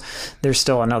 There's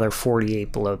still another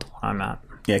 48 below the one I'm at.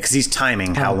 Yeah, because he's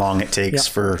timing how long it takes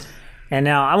for... And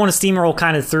now I want to steamroll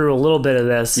kind of through a little bit of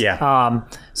this. Yeah.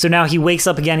 So now he wakes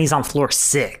up again. He's on floor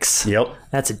 6. Yep.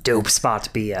 That's a dope spot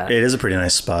to be at. It is a pretty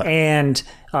nice spot. And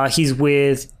he's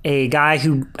with a guy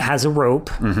who has a rope.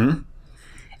 Mm-hmm.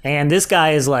 And this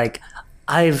guy is like,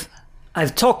 I've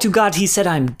I've talked to God. He said,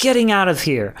 I'm getting out of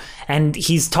here. And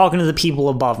he's talking to the people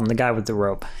above him, the guy with the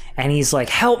rope. And he's like,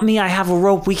 help me. I have a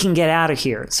rope. We can get out of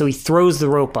here. So he throws the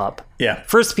rope up. Yeah.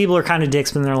 First, people are kind of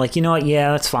dicks, but they're like, you know what?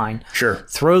 Yeah, that's fine. Sure.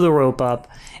 Throw the rope up.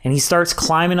 And he starts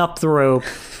climbing up the rope.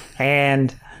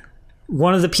 And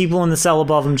one of the people in the cell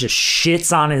above him just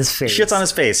shits on his face. Shits on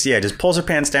his face. Yeah, just pulls her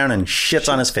pants down and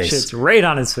shits on his face. Shits right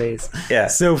on his face. Yeah.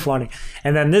 So funny.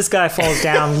 And then this guy falls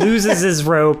down, loses his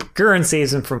rope. Gurren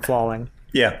saves him from falling.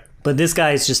 Yeah. But this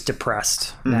guy is just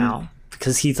depressed now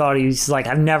because he thought he's like,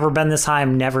 I've never been this high.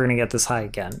 I'm never going to get this high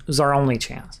again. It was our only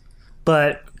chance.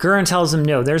 But Gurren tells him,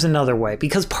 no, there's another way.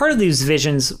 Because part of these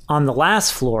visions on the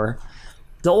last floor,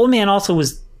 the old man also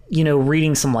was,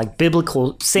 reading some like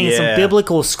saying some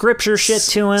biblical scripture shit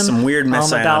to him. Some weird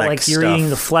messianic about like, you're stuff. eating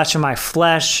the flesh of my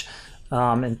flesh.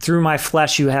 And through my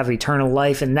flesh, you have eternal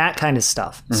life and that kind of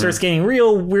stuff. It starts getting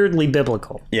real weirdly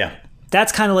biblical. Yeah.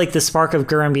 That's kind of like the spark of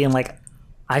Gurren being like,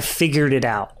 I figured it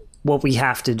out, what we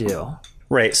have to do.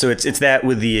 Right. So it's that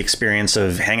with the experience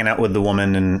of hanging out with the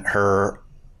woman and her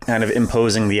kind of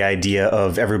imposing the idea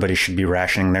of everybody should be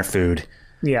rationing their food.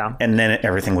 Yeah. And then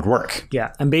everything would work.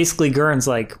 Yeah. And basically Gurren's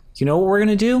like, you know what we're going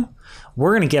to do?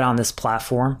 We're going to get on this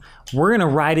platform. We're going to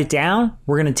ride it down.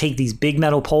 We're going to take these big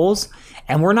metal poles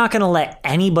and we're not going to let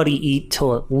anybody eat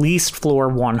till at least floor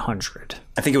 100.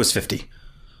 I think it was 50.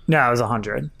 No, it was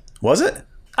 100. Was it?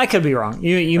 I could be wrong.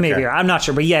 You may be wrong. I'm not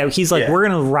sure. But yeah, he's like, we're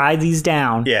going to ride these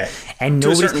down. Yeah. And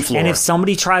to a certain floor. And if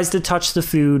somebody tries to touch the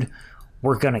food,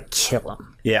 we're going to kill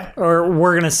them. Yeah. Or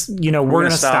we're going to, we're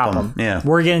going to stop them. Yeah.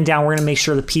 We're getting down. We're going to make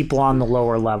sure the people on the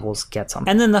lower levels get some.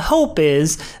 And then the hope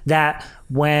is that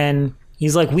when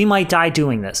he's like, we might die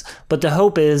doing this, but the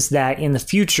hope is that in the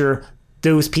future,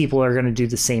 those people are going to do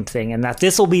the same thing and that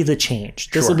this will be the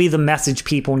change. This will be the message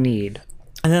people need.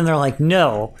 And then they're like,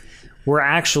 no, we're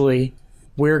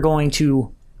going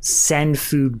to send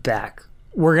food back.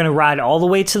 We're going to ride all the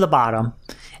way to the bottom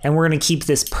and we're going to keep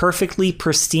this perfectly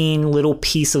pristine little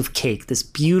piece of cake, this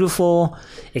beautiful,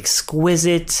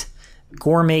 exquisite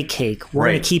gourmet cake. We're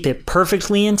going to keep it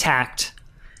perfectly intact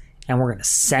and we're going to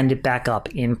send it back up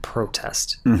in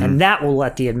protest. And that will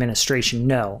let the administration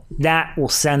know. That will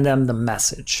send them the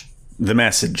message. The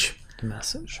message.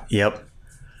 Yep.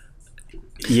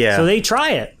 Yeah. So they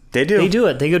try it. They do. They do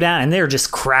it. They go down and they're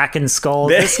just cracking skulls.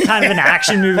 This is kind of an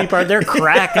action movie part. They're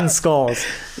cracking skulls.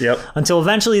 Yep. Until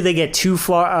eventually they get too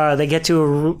far. They get to a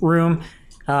room,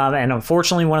 and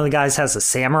unfortunately, one of the guys has a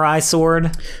samurai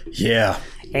sword. Yeah.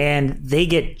 And they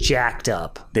get jacked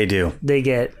up. They do. They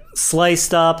get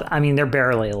sliced up. I mean, they're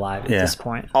barely alive at this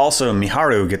point. Also,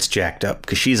 Miharu gets jacked up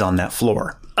because she's on that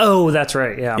floor. Oh, that's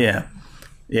right. Yeah. Yeah.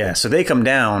 Yeah, so they come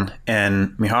down,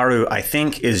 and Miharu, I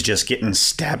think, is just getting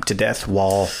stabbed to death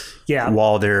while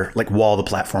the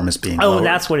platform is being lowered.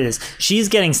 That's what it is. She's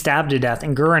getting stabbed to death,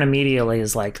 and Gurren immediately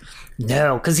is like,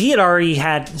 no, because he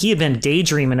had been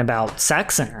daydreaming about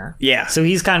sexing her. Yeah. So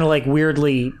he's kind of like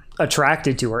weirdly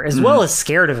attracted to her, as well as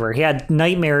scared of her. He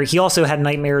also had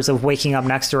nightmares of waking up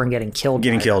next to her and getting killed.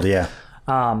 Yeah.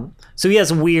 So he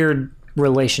has a weird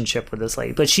relationship with this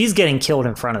lady, but she's getting killed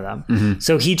in front of them.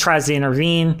 So he tries to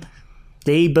intervene.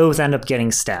 They both end up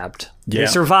getting stabbed. They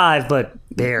survive, but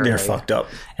barely. They're fucked up.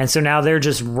 And so now they're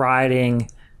just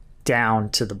riding down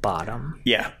to the bottom.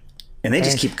 Yeah. And they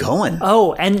just keep going.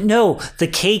 Oh, and no, the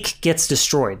cake gets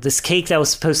destroyed. This cake that was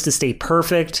supposed to stay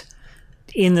perfect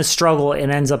in the struggle, it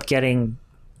ends up getting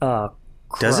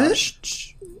crushed. Does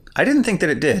it? I didn't think that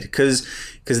it did, because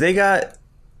they kept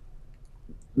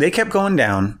going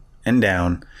down and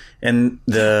down, and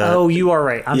you are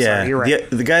right. I'm sorry, you're right.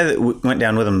 The guy that went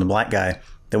down with him, the black guy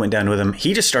that went down with him,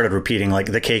 he just started repeating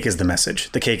like, the cake is the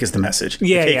message. The cake is the message. The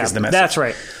cake is the message. That's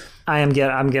right. I'm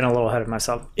getting a little ahead of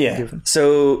myself. Yeah.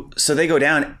 So they go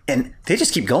down and they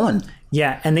just keep going.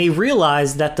 Yeah, and they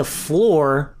realize that the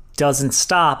floor doesn't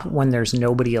stop when there's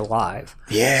nobody alive.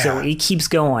 Yeah. So it keeps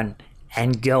going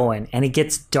and going, and it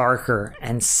gets darker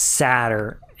and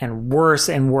sadder and worse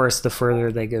the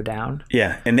further they go down.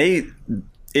 Yeah, and it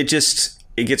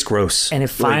gets gross. And it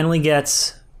finally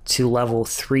gets to level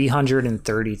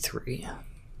 333.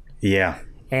 Yeah.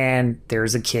 And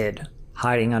there's a kid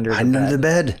hiding under the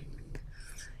bed.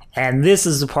 And this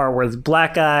is the part where the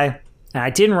black guy, and I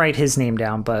didn't write his name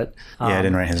down, but... I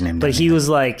didn't write his name down. But he was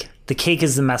like, the cake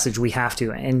is the message, we have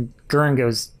to. And Gurren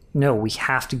goes, no, we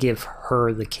have to give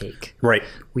her the cake. Right.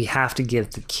 We have to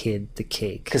give the kid the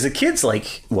cake. Because the kid's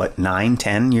like, 9,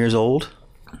 10 years old?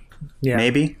 Yeah.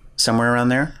 Maybe? Somewhere around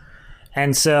there?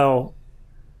 And so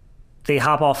they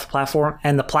hop off the platform,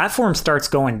 and the platform starts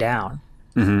going down.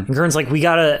 And Gurren's like, we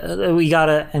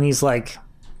gotta, and he's like,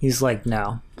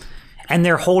 no. And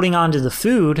they're holding on to the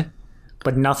food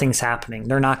but nothing's happening.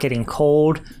 They're not getting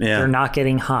cold. Yeah. They're not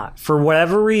getting hot. For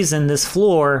whatever reason, this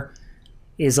floor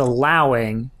is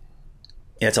allowing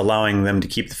Yeah, it's allowing them to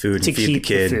keep the food and feed the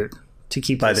kid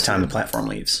by the time the platform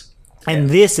leaves. And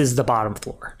this is the bottom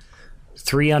floor.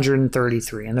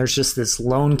 333. And there's just this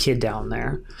lone kid down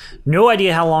there. No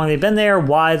idea how long they've been there,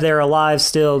 why they're alive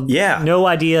still. Yeah. No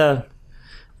idea.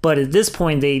 But at this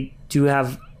point, they do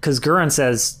have... Because Gurren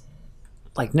says,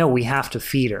 like, no, we have to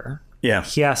feed her. Yeah.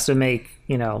 He has to make,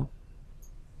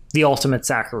 the ultimate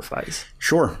sacrifice.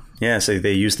 Sure. Yeah, so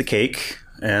they use the cake,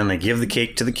 and they give the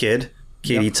cake to the kid.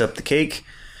 Kid eats up the cake.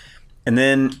 And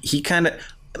then he kind of...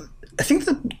 I think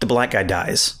the black guy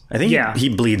dies. I think he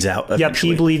bleeds out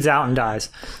eventually. Yep, he bleeds out and dies.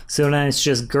 So then it's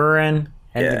just Gurren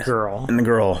and the girl. And the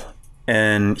girl.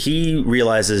 And he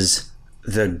realizes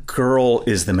the girl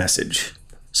is the message.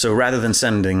 So rather than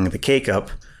sending the cake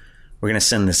up, we're going to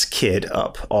send this kid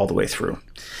up all the way through.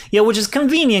 Yeah, which is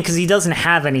convenient because he doesn't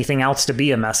have anything else to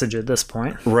be a message at this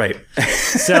point. Right.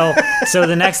 So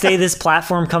the next day, this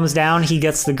platform comes down. He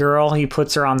gets the girl. He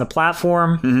puts her on the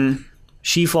platform. Mm-hmm.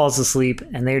 She falls asleep,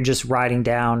 and they're just riding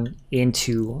down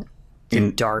into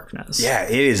the darkness. Yeah,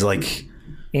 it is like...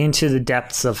 into the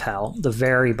depths of hell, the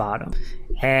very bottom.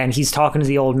 And he's talking to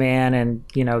the old man, and,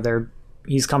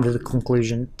 he's come to the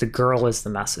conclusion the girl is the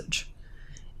message.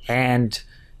 And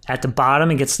at the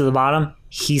bottom, it gets to the bottom,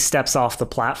 he steps off the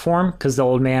platform because the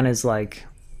old man is like,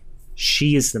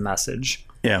 she is the message,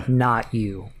 not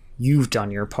you. You've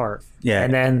done your part. Yeah.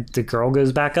 And then the girl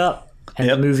goes back up, and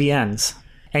the movie ends.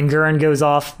 And Gurren goes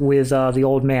off with the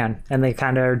old man, and they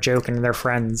kind of are joking, they're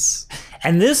friends.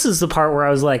 And this is the part where I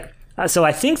was like, so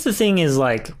I think the thing is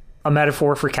like a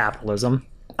metaphor for capitalism.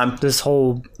 I'm this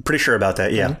whole pretty sure about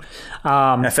that, yeah.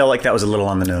 I felt like that was a little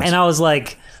on the nose. And I was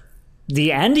like,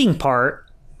 the ending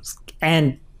part,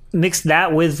 and mixed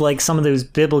that with like some of those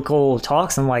biblical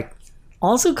talks, I'm like,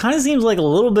 also kind of seems like a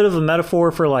little bit of a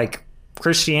metaphor for like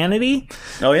Christianity.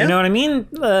 Oh, yeah? You know what I mean?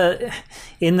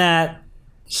 In that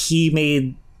he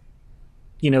made...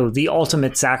 the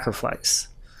ultimate sacrifice.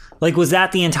 Like, was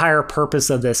that the entire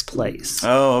purpose of this place?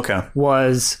 Oh, okay.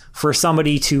 Was for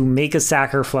somebody to make a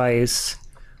sacrifice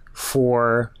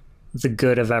for the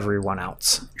good of everyone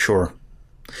else. Sure.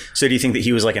 So do you think that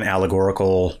he was like an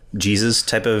allegorical Jesus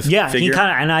type of figure? He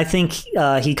kind of, and I think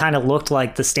he kind of looked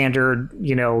like the standard,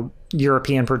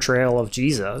 European portrayal of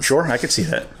Jesus. Sure, I could see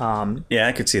that. Yeah,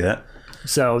 I could see that.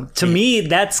 So to me,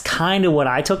 that's kind of what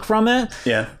I took from it.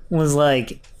 Yeah. Was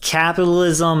like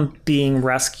capitalism being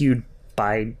rescued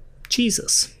by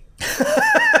Jesus.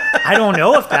 I don't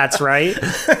know if that's right,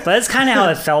 but that's kind of how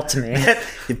it felt to me.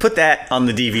 You put that on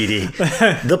the DVD.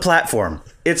 The platform.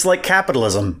 It's like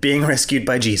capitalism being rescued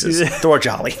by Jesus. Thor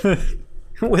Jolly.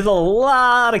 With a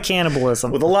lot of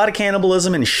cannibalism. With a lot of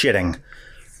cannibalism and shitting.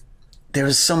 There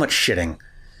was so much shitting.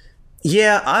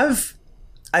 Yeah,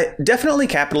 I definitely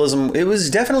capitalism. It was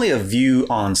definitely a view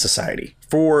on society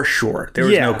for sure. There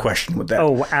was no question with that.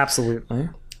 Oh, absolutely.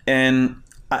 And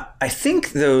I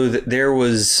think though that there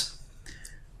was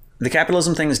the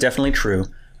capitalism thing is definitely true.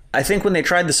 I think when they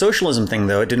tried the socialism thing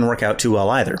though, it didn't work out too well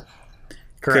either.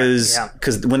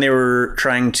 Because when they were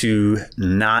trying to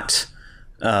not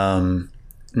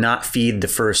feed the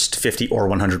first 50 or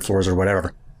 100 floors or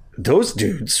whatever, those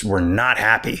dudes were not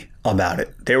happy about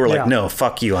it. They were like, no,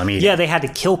 fuck you, I'm eating. Yeah, they had to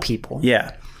kill people.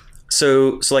 Yeah.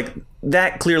 So like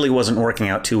that clearly wasn't working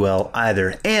out too well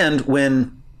either. And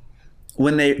when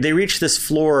they reach this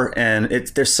floor and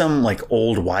there's some like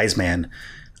old wise man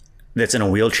that's in a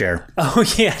wheelchair. Oh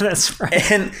yeah, that's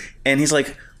right. And he's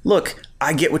like, look,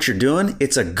 I get what you're doing.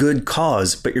 It's a good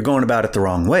cause, but you're going about it the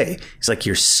wrong way. He's like,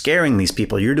 you're scaring these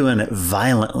people. You're doing it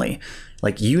violently.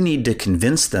 Like you need to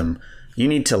convince them. You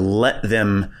need to let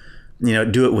them,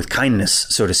 do it with kindness,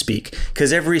 so to speak.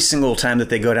 Because every single time that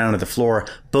they go down to the floor,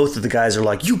 both of the guys are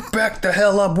like, you back the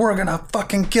hell up. We're going to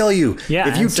fucking kill you. Yeah,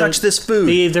 if you touch this food.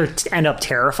 They either end up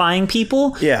terrifying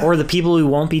people, or the people who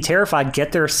won't be terrified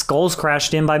get their skulls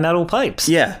crashed in by metal pipes.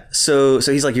 Yeah. So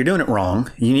he's like, you're doing it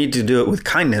wrong. You need to do it with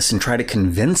kindness and try to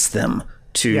convince them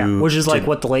to. Yeah, which is like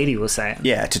what the lady was saying.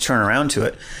 Yeah, to turn around to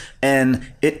it.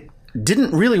 And it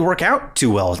didn't really work out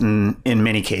too well in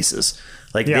many cases.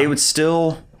 Like they would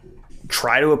still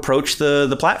try to approach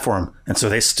the platform, and so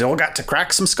they still got to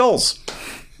crack some skulls.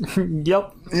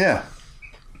 Yep. Yeah.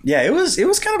 It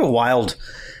was kind of a wild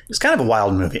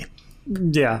movie.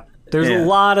 Yeah. There's a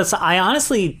lot of I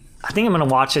think I'm gonna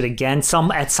watch it again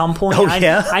at some point. Oh,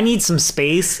 yeah? I need some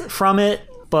space from it,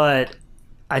 but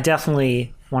I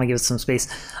definitely want to give it some space.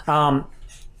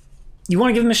 You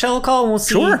want to give Michelle a call and we'll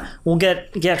see. Sure. We'll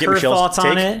get her Michelle's thoughts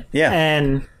on take. it. Yeah.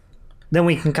 And then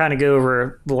we can kind of go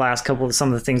over the last couple of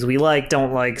some of the things we like,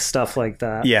 don't like, stuff like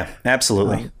that. Yeah,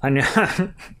 absolutely. I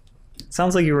know.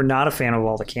 Sounds like you were not a fan of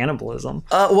all the cannibalism.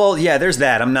 Well, yeah, there's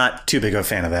that. I'm not too big of a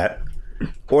fan of that.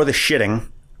 Or the shitting.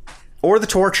 Or the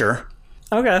torture.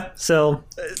 Okay, so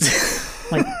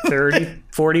like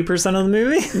 40% of the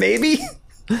movie? Maybe.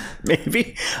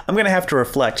 Maybe. I'm going to have to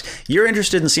reflect. You're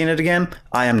interested in seeing it again?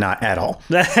 I am not at all.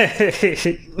 not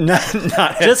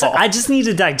at all. I just need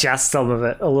to digest some of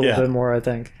it a little bit more, I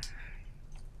think.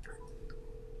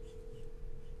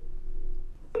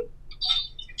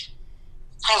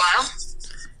 Hello?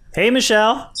 Hey,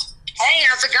 Michelle. Hey,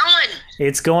 how's it going?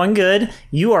 It's going good.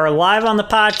 You are live on the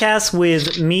podcast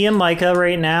with me and Micah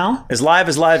right now. As live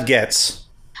gets.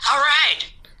 All right.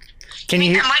 Can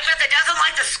you? Micah that doesn't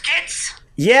like the skits?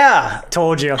 Yeah.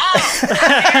 Told you.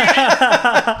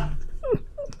 Oh,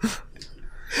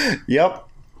 Yep.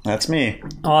 That's me.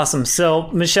 Awesome. So,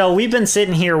 Michelle, we've been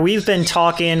sitting here. We've been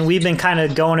talking. We've been kind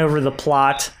of going over the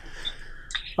plot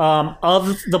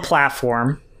of the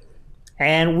platform.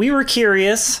 And we were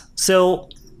curious. So,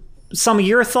 some of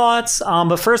your thoughts.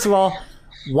 But first of all,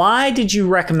 why did you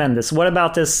recommend this? What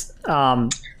about this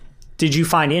did you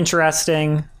find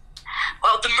interesting?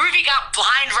 well, the movie got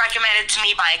blind recommended to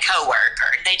me by a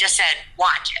coworker. They just said,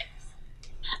 watch it.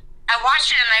 I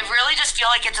watched it and I really just feel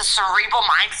like it's a cerebral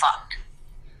mindfuck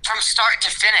from start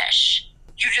to finish.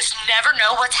 You just never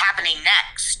know what's happening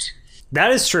next.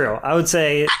 That is true. I would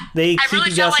say they I keep really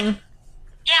you felt guessing.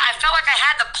 Yeah, I felt like I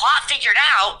had the plot figured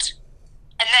out,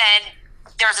 and then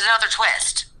there's another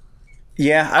twist.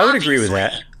 Yeah, I would agree with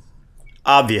that.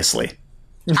 Obviously.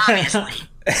 Obviously.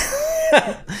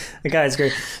 The guy's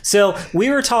great. So we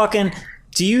were talking,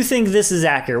 do you think this is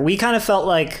accurate? We kind of felt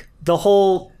like the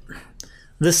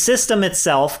system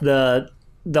itself, the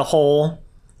whole,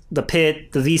 the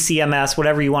pit, the VCMS,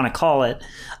 whatever you want to call it,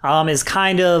 is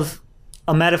kind of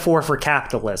a metaphor for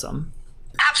capitalism.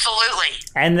 Absolutely.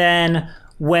 And then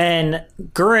when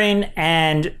Gurren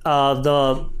and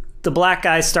the black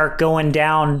guys start going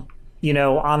down,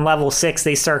 on level 6,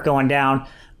 they start going down.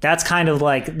 That's kind of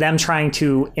like them trying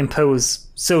to impose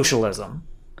socialism.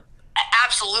 I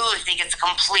absolutely think it's a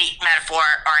complete metaphor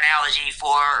or analogy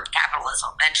for capitalism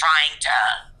and trying to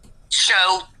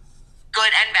show good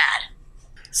and bad.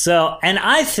 So, and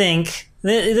I think,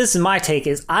 this is my take,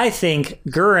 is I think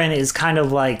Gurren is kind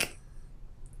of like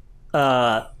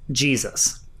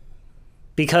Jesus.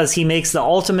 Because he makes the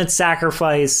ultimate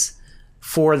sacrifice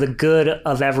for the good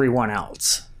of everyone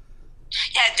else.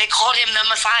 Yeah, they called him the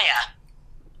Messiah.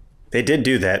 They did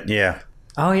do that, yeah.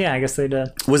 Oh yeah, I guess they did.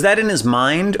 Was that in his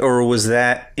mind, or was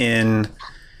that in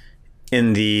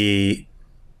the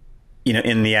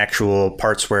in the actual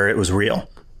parts where it was real?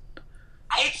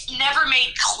 It's never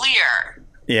made clear.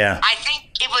 Yeah. I think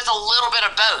it was a little bit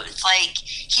of both. Like,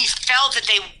 he felt that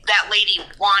that lady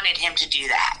wanted him to do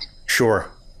that.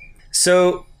 Sure.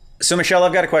 So Michelle,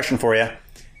 I've got a question for you.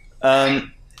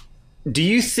 Do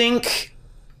you think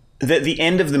that the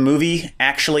end of the movie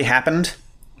actually happened?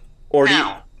 Or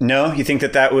No. You think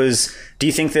that was... Do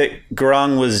you think that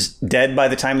Gurren was dead by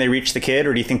the time they reached the kid?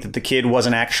 Or do you think that the kid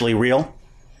wasn't actually real?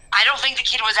 I don't think the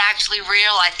kid was actually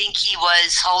real. I think he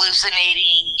was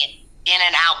hallucinating in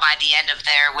and out by the end of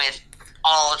there with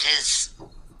all of his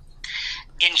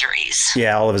injuries.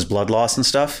 Yeah, all of his blood loss and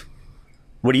stuff.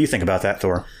 What do you think about that,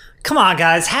 Thor? Come on,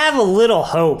 guys, have a little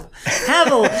hope. Have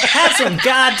some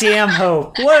goddamn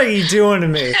hope. What are you doing to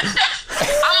me?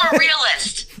 I'm a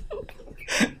realist.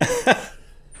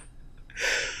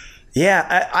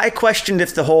 Yeah, I questioned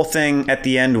if the whole thing at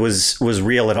the end was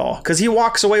real at all. Because he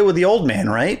walks away with the old man,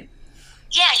 right?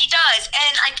 Yeah, he does.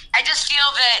 And I just feel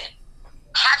that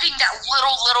having that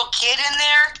little kid in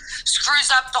there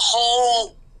screws up the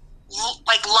whole,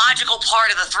 logical part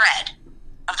of the thread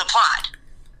of the plot.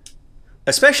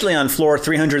 Especially on floor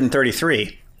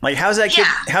 333. Like, how's that kid?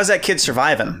 Yeah. How's that kid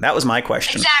surviving? That was my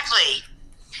question. Exactly.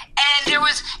 And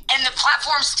the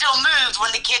platform still moved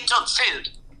when the kid took food.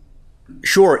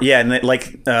 Sure, yeah,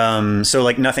 and so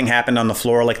nothing happened on the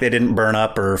floor, like they didn't burn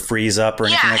up or freeze up or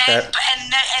anything like that.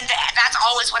 And that's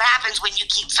always what happens when you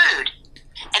keep food,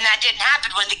 and that didn't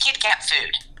happen when the kid kept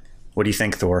food. What do you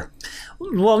think, Thor?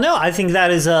 Well, no, I think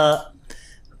that is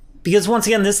because once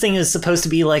again, this thing is supposed to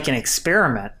be like an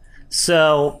experiment.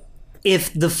 So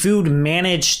if the food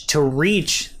managed to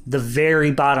reach the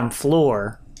very bottom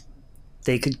floor,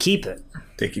 they could keep it.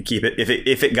 They could keep it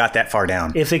if it got that far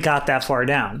down. If it got that far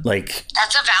down. Like,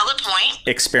 That's a valid point.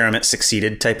 experiment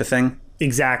succeeded type of thing.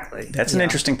 Exactly. That's an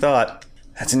interesting thought.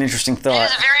 That's an interesting It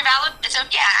thought. is a very valid. It's a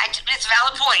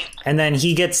valid point. And then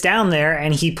he gets down there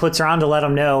and he puts her on to let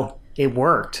him know it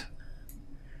worked.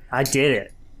 I did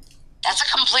it. That's a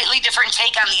completely different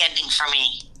take on the ending for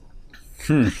me.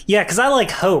 Yeah, because I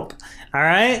like Hope. All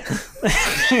right.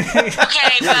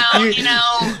 Okay, well, you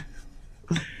know,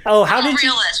 Oh, I'm a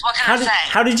realist. What can I say?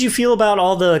 how did you feel about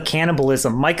all the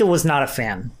cannibalism? Micah was not a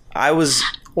fan, I was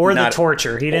or not, the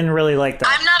torture. He didn't really like that.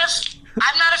 I'm not a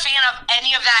fan of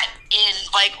any of that in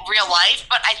like real life,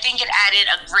 but I think it added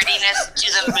a grittiness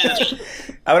to the movie.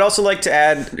 I would also like to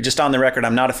add, just on the record,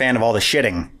 I'm not a fan of all the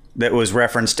shitting that was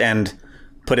referenced and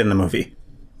put in the movie.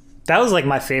 That was like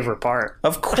my favorite part.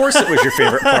 Of course it was your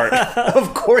favorite part.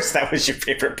 Of course that was your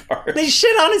favorite part. They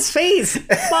shit on his face.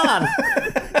 Come on.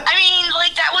 I mean,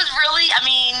 like that was really. I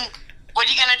mean, what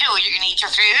are you gonna do? You're gonna eat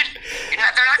your food? They're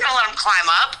not gonna let him climb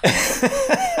up.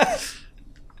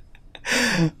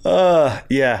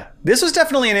 Yeah. This was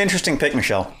definitely an interesting pick,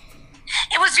 Michelle.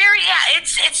 It was very. Yeah,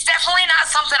 it's definitely not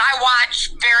something I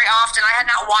watch very often. I had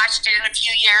not watched it in a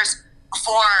few years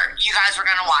before you guys were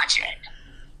gonna watch it.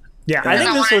 Yeah, I think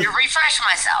I this wanted was. to refresh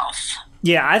myself.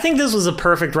 Yeah, I think this was a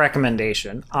perfect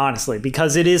recommendation, honestly,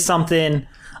 because it is something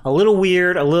a little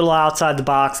weird, a little outside the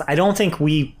box. I don't think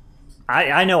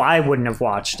I know I wouldn't have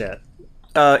watched it.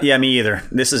 Yeah, me either.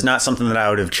 This is not something that I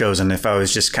would have chosen if I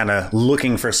was just kind of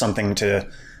looking for something to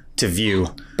view.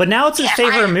 But now it's his Yeah,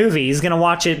 favorite movie. He's going to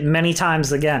watch it many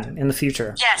times again in the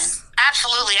future. Yes,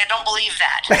 absolutely. I don't believe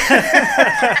that.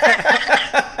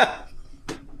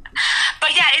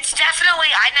 But yeah, it's definitely.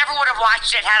 I never would have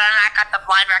watched it had I not got the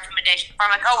blind recommendation from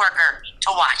a coworker to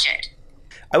watch it.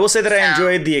 I will say that I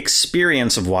enjoyed the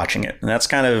experience of watching it. And that's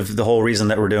kind of the whole reason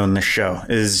that we're doing this show,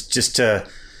 is just to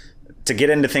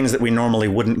get into things that we normally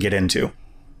wouldn't get into.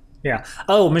 Yeah.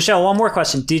 Oh, Michelle, one more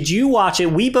question. Did you watch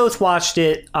it? We both watched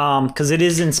it because it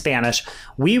is in Spanish.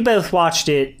 We both watched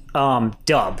it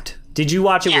dubbed. Did you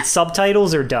watch it with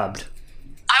subtitles or dubbed?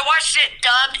 I watched it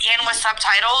dubbed and with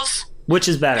subtitles. Which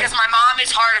is better? Because my mom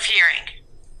is hard of hearing.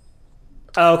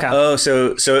 Oh, okay. Oh,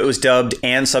 so it was dubbed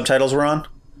and subtitles were on?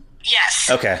 Yes.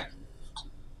 Okay.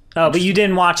 Oh, but you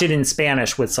didn't watch it in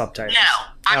Spanish with subtitles? No,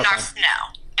 I'm Okay. not.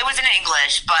 No, it was in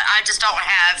English, but I just don't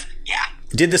have. Yeah,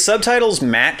 Did the subtitles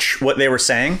match what they were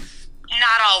saying?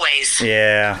 not always.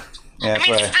 Yeah. I That's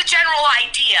mean, right. it's the general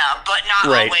idea, but not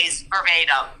Right. always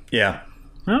verbatim. Yeah.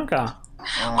 Okay.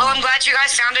 Well, I'm glad you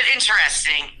guys found it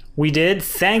interesting. We did.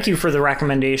 Thank you for the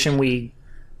recommendation. We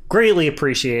greatly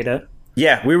appreciate it.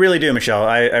 Yeah, we really do, Michelle.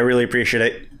 I really appreciate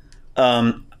it.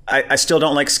 I still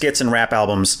don't like skits and rap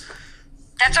albums.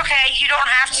 That's okay. You don't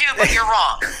have to, but you're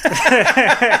wrong.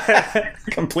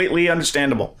 Completely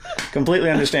understandable. Completely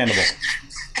understandable.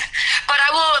 But I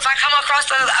will, if I come across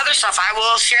the other stuff, I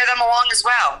will share them along as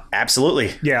well.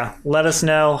 Absolutely. Yeah, let us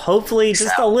know. Hopefully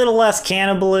just a little less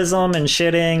cannibalism and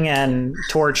shitting and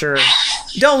torture.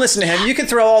 Don't listen to him. You can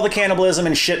throw all the cannibalism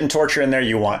and shit and torture in there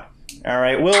you want. All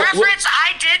right. We'll Preference,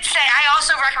 I did say, I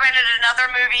also recommended another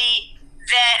movie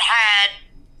that had,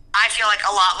 I feel like,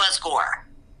 a lot less gore.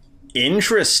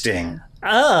 interesting.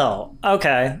 Oh,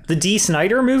 okay. The Dee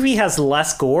Snider movie has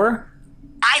less gore?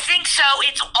 I think so.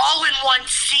 It's all in one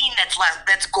scene that's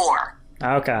gore.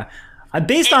 Okay.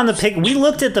 Based on the pic, we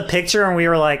looked at the picture and we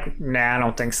were like, nah, I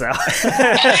don't think so. It's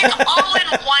all in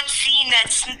one scene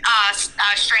that's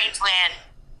Strangeland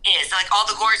is. Like, all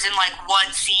the gore's in, like,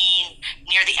 one scene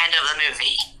near the end of the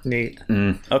movie. Neat.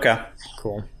 Okay.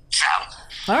 Cool. So,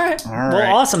 All right. right.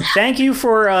 Well, awesome. Thank you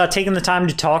for taking the time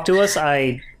to talk to us.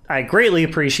 I greatly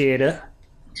appreciate it.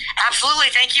 absolutely.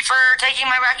 Thank you for taking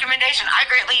my recommendation. I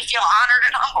greatly feel honored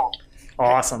and humbled.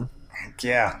 Awesome.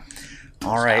 Yeah.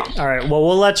 All right. All right. Well,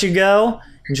 we'll let you go.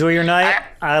 Enjoy your night.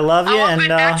 I love you. I'll And get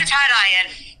back to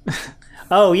tie-dyeing.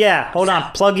 oh yeah, hold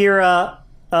on. Plug your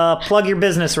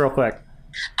business real quick.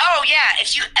 Oh, yeah.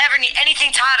 If you ever need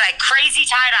anything tie-dye, Crazy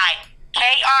Tie-Dye,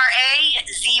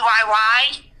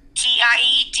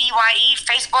 KrazyTiedye,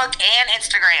 Facebook and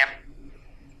Instagram.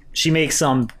 She makes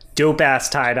some dope ass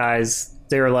tie dyes.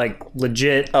 They're like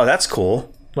legit, Oh, that's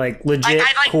cool. like legit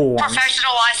I like cool ones.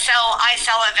 professional. I sell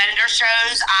at vendor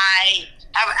shows. I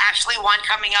have actually one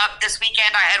coming up this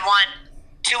weekend. I had one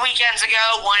 2 weekends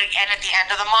ago, one again at the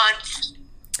end of the month.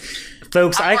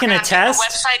 Folks, I can We're gonna have attest. the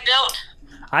website built.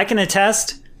 I can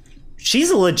attest. She's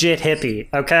a legit hippie.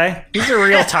 Okay, these are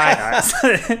real tie dyes.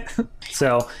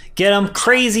 So get them.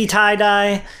 Crazy tie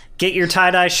dye. Get your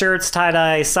tie dye shirts, tie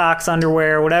dye socks,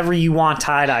 underwear, whatever you want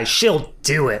tie dye. She'll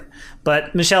do it.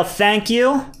 But Michelle, thank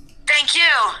you. Thank you.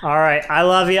 All right, I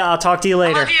love you. I'll talk to you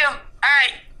later. Love you. All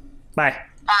right. Bye.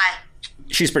 Bye.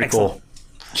 She's pretty cool.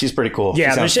 She's pretty cool. Yeah,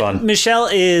 she sounds fun. Michelle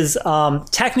is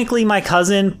technically my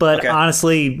cousin, but Okay.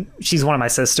 honestly, she's one of my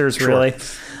sisters, really.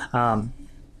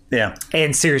 Yeah.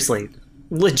 And seriously,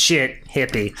 legit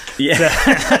hippie. Yeah.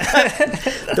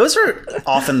 Those are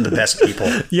often the best people.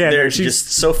 Yeah, they're no, she's-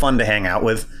 just so fun to hang out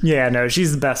with. Yeah, no,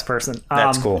 she's the best person.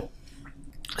 That's cool.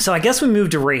 So I guess we move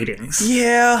to ratings.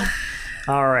 Yeah.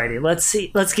 Alrighty, let's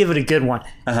see. Let's give it a good one.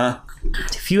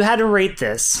 If you had to rate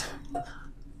this,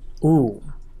 on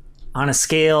a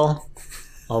scale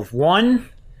of 1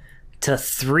 to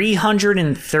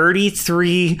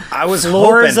 333 I was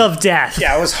floors hoping- of death.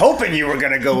 Yeah, I was hoping you were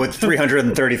going to go with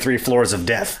 333 floors of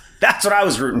death. That's what I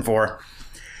was rooting for.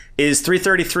 Is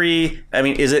 333, I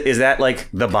mean, is that like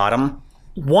the bottom?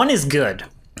 1 is good.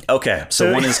 Okay,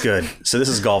 so 1 is good. So this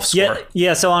is golf score.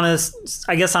 Yeah. So I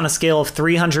guess on a scale of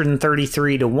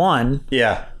 333 to 1.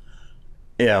 Yeah.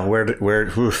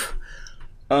 Oof.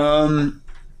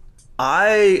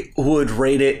 I would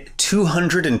rate it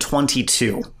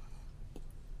 222.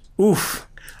 Oof.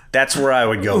 That's where I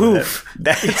would go with it.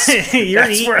 That's,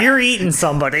 You're eating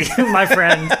somebody, my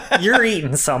friend. You're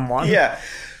eating someone. Yeah.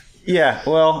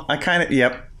 Well, I kind of.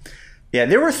 Yep. Yeah.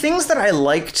 There were things that I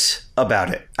liked about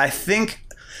it. I think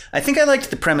I liked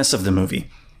the premise of the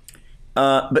movie,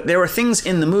 but there were things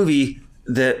in the movie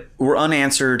that were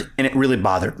unanswered, and it really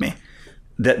bothered me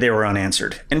that they were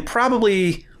unanswered. And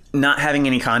probably not having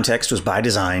any context was by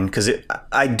design, because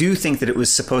I do think that it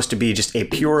was supposed to be just a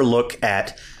pure look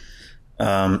at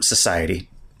society.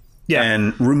 Yeah.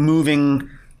 And removing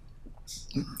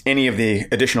any of the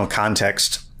additional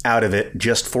context out of it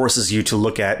just forces you to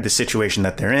look at the situation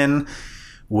that they're in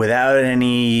without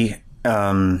any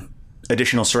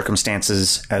additional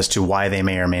circumstances as to why they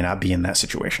may or may not be in that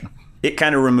situation. It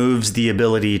kind of removes the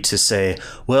ability to say,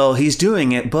 well, he's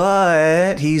doing it,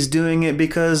 but he's doing it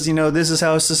because, this is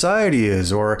how society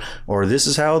is, or this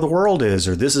is how the world is,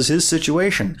 or this is his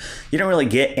situation. You don't really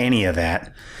get any of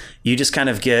that. You just kind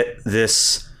of get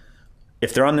this,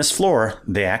 if they're on this floor,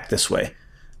 they act this way.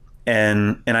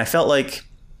 And I felt like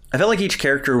each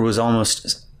character was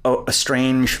almost a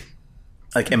strange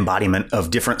embodiment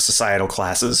of different societal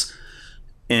classes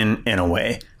in a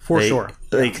way. For sure.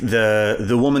 Like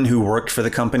the woman who worked for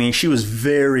the company, she was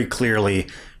very clearly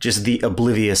just the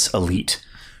oblivious elite,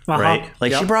 right?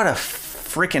 Like she brought a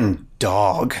freaking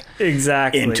dog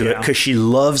into it because she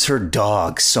loves her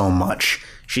dog so much.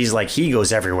 She's like, he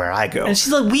goes everywhere I go. And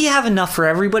she's like, we have enough for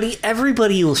everybody.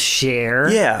 Everybody will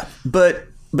share. Yeah, but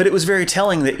it was very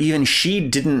telling that even she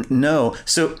didn't know.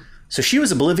 So she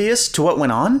was oblivious to what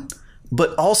went on,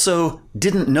 but also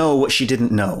didn't know what she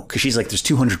didn't know, because she's like, there's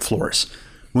 200 floors.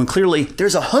 When clearly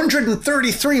there's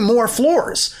 133 more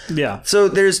floors. Yeah. So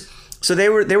they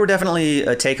were definitely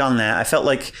a take on that. I felt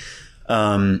like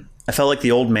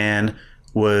the old man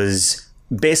was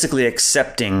basically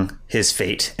accepting his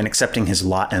fate and accepting his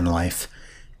lot in life.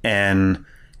 And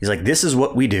he's like, this is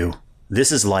what we do.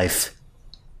 This is life.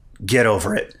 Get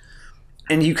over it.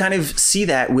 And you kind of see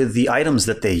that with the items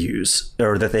that they use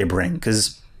or that they bring,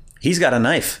 because he's got a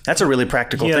knife. That's a really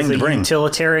practical thing to bring.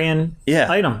 Utilitarian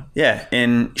item. Yeah.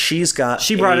 And she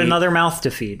brought another mouth to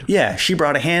feed. Yeah. She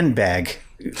brought a handbag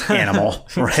animal,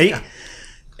 right? Yeah.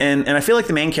 And I feel like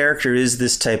the main character is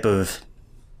this type of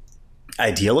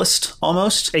idealist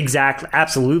almost. Exactly.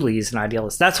 Absolutely. He's an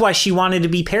idealist. That's why she wanted to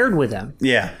be paired with him.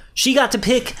 Yeah. She got to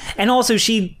pick. And also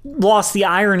she lost the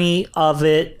irony of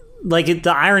it. Like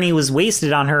the irony was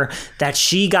wasted on her that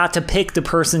she got to pick the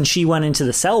person she went into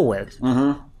the cell with.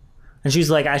 Mm-hmm. And she's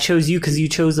like, I chose you because you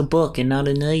chose a book and not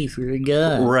a knife or a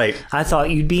gun. Right. I thought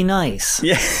you'd be nice.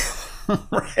 Yeah.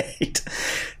 Right.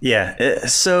 Yeah.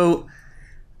 So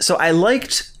I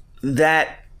liked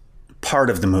that part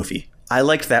of the movie.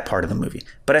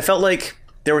 But I felt like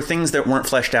there were things that weren't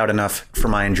fleshed out enough for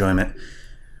my enjoyment.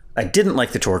 I didn't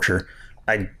like the torture.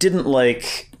 I didn't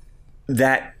like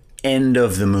that end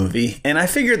of the movie. And I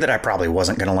figured that I probably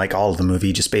wasn't going to like all of the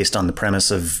movie just based on the premise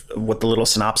of what the little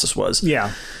synopsis was.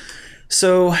 Yeah.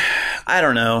 So, I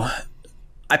don't know.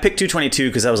 I picked 222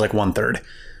 because that was like 1/3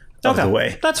 of the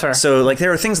way. That's fair. So, like, there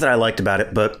were things that I liked about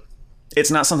it, but it's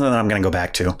not something that I'm going to go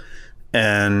back to.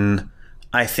 And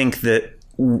I think that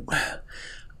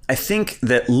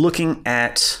looking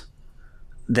at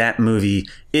that movie,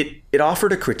 it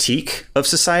offered a critique of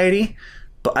society,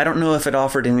 but I don't know if it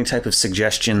offered any type of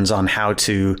suggestions on how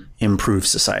to improve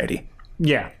society.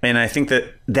 Yeah. And I think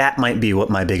that might be what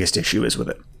my biggest issue is with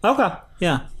it. Okay.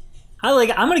 Yeah. I'm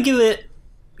going to give it,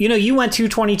 you went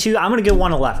 222. I'm going to go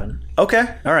 111. Okay.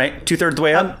 All right. 2/3 the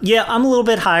way up. Yeah. I'm a little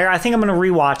bit higher. I think I'm going to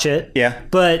rewatch it. Yeah.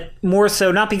 But more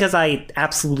so, not because I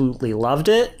absolutely loved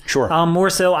it. Sure.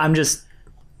 More so, I just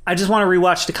want to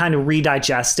rewatch to kind of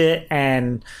redigest it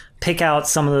and pick out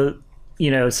some of the,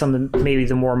 maybe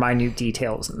the more minute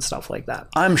details and stuff like that.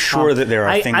 I'm sure that there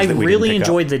are things that we really didn't pick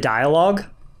enjoyed up. the dialogue.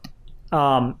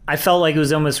 I felt like it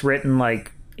was almost written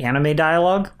like anime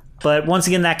dialogue. But once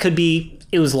again, that could be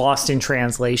it was lost in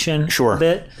translation Sure. a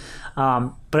bit.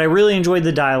 But I really enjoyed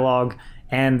the dialogue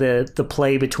and the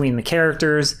play between the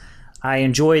characters. I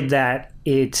enjoyed that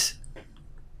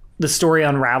the story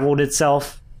unraveled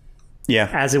itself Yeah,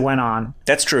 as it went on.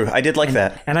 that's true. I did like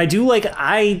that. And I do like,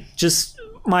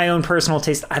 my own personal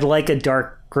taste, I like a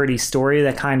dark, gritty story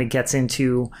that kind of gets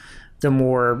into the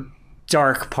more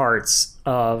dark parts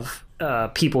of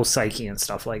people's psyche and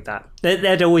stuff like that.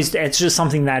 That always, it's just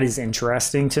something that is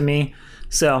interesting to me.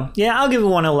 So, yeah, I'll give it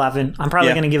 111. I'm probably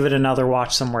Yeah. going to give it another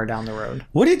watch somewhere down the road.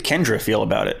 What did Kendra feel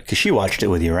about it? Because she watched it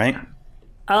with you, right?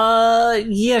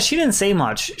 Yeah, she didn't say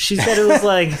much. She said it was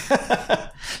like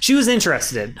she was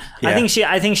interested. Yeah.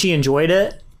 I think she enjoyed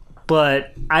it,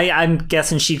 but I'm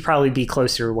guessing she'd probably be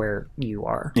closer to where you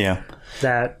are. Yeah.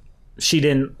 That she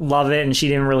didn't love it and she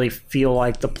didn't really feel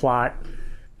like the plot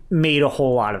made a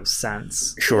whole lot of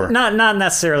sense. Sure. Not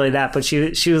necessarily that, but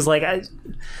she was like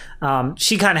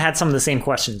she kind of had some of the same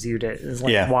questions you did. It's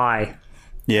like, Yeah. why?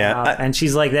 Yeah. And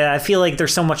she's like, I feel like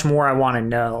there's so much more I want to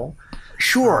know.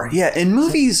 Sure. Yeah. In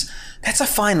movies, that's a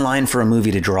fine line for a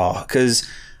movie to draw. Because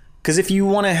if you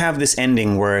want to have this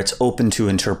ending where it's open to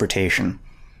interpretation,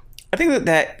 I think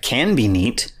that can be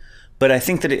neat, but I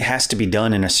think that it has to be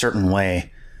done in a certain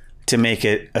way to make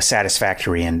it a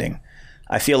satisfactory ending.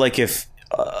 I feel like if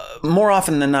more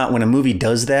often than not, when a movie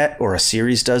does that or a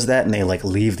series does that and they like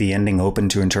leave the ending open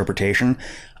to interpretation,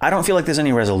 I don't feel like there's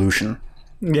any resolution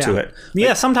to it.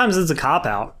 Yeah, sometimes it's a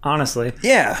cop-out, honestly.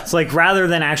 Yeah. It's like, rather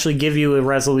than actually give you a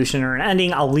resolution or an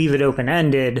ending, I'll leave it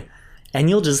open-ended, and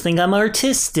you'll just think I'm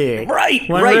artistic. Right,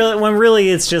 When right. when really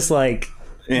it's just like,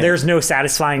 there's no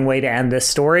satisfying way to end this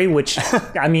story, which,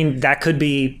 I mean, that could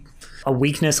be a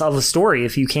weakness of a story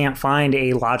if you can't find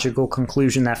a logical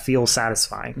conclusion that feels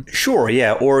satisfying. Sure,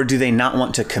 yeah. Or do they not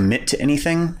want to commit to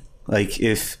anything? Like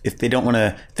if they don't want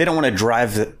to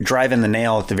drive in the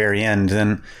nail at the very end,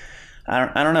 then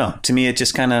I don't know. To me, it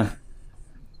just kind of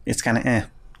it's kind of eh.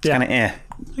 It's Yeah. kind of eh.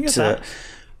 I guess that.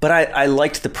 But I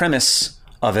liked the premise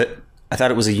of it. I thought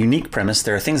it was a unique premise.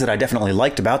 There are things that I definitely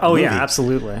liked about the movie. Oh yeah,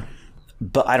 absolutely.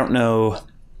 But I don't know.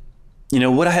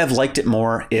 Would I have liked it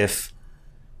more if,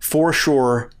 for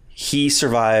sure, he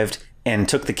survived and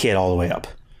took the kid all the way up?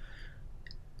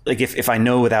 Like if I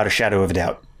know without a shadow of a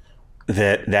doubt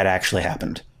that actually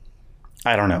happened.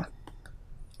 I don't know.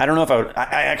 I don't know if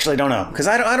I actually don't know, because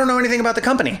I don't know anything about the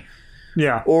company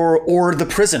Yeah. or the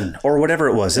prison or whatever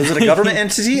it was. Is it a government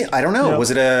entity? I don't know. No. Was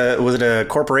it a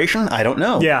corporation? I don't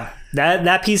know. Yeah,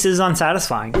 that piece is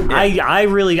unsatisfying.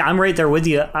 I'm right there with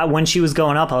you. When she was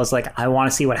going up, I was like, I want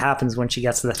to see what happens when she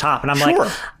gets to the top. And I'm Sure.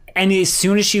 like, and as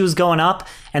soon as she was going up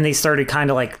and they started kind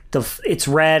of like it's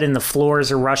red and the floors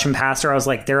are rushing past her, I was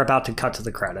like, they're about to cut to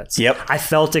the credits. Yep. I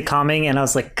felt it coming and I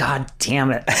was like, God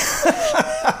damn it.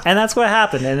 And that's what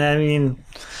happened. And I mean,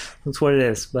 that's what it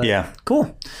is. But Yeah.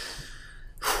 cool.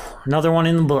 Another one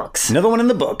in the books. Another one in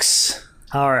the books.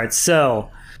 All right. So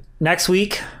next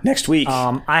week, Next week.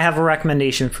 I have a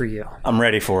recommendation for you. I'm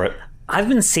ready for it. I've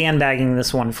been sandbagging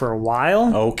this one for a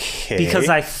while Okay. because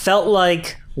I felt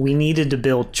like we needed to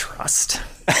build trust.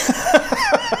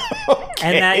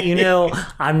 And that,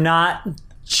 I'm not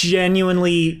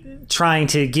genuinely trying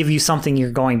to give you something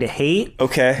you're going to hate.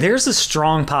 Okay. There's a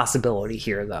strong possibility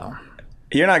here, though.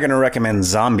 You're not going to recommend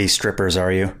zombie strippers,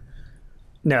 are you?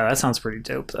 No, that sounds pretty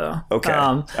dope, though. Okay.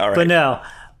 All right. But no,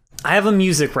 I have a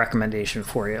music recommendation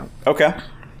for you. Okay.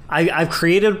 I've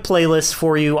created a playlist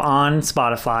for you on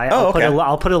Spotify. Oh, okay.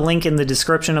 I'll put a link in the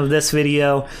description of this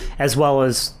video as well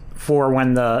as for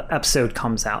when the episode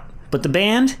comes out. But the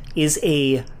band is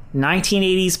a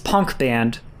 1980s punk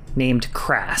band named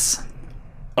Crass.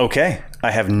 Okay.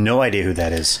 I have no idea who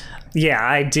that is. Yeah,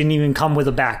 I didn't even come with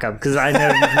a backup because I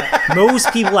know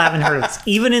most people haven't heard of this.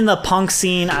 Even in the punk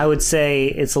scene, I would say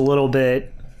it's a little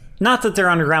bit, not that they're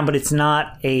underground, but it's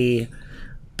not a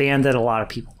band that a lot of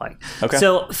people like. Okay.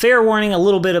 So, fair warning a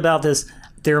little bit about this.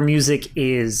 Their music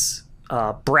is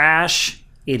brash.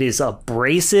 It is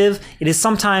abrasive. It is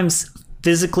sometimes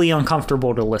physically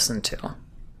uncomfortable to listen to.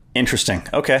 Interesting.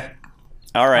 Okay.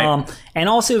 All right. And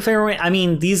also, fair warning, I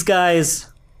mean, these guys,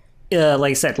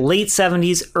 like I said, late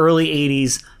 70s, early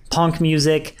 80s, punk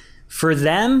music. For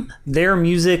them, their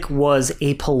music was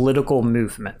a political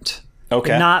movement.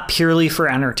 Okay. Not purely for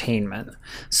entertainment.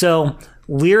 So,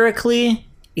 lyrically,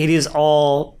 it is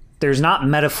all, there's not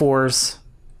metaphors.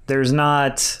 There's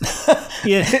not,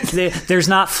 there's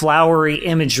not flowery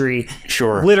imagery.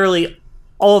 Sure. Literally,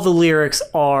 all the lyrics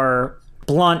are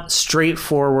blunt,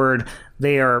 straightforward.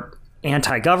 They are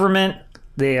anti-government.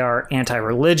 they are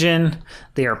anti-religion,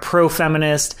 they are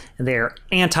pro-feminist, and they are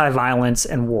anti-violence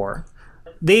and war.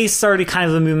 They started kind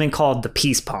of a movement called the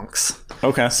Peace Punks.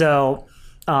 Okay. So,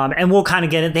 and we'll kind of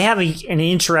get it. They have an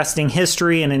interesting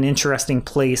history and an interesting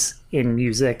place in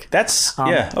music. That's,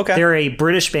 yeah, okay. They're a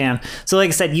British band. So like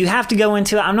I said, you have to go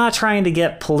into it. I'm not trying to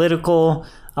get political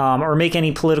or make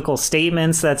any political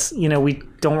statements. That's, we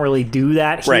don't really do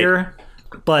that here. Right.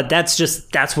 But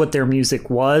that's what their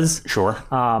music was. Sure.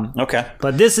 Okay.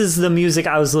 But this is the music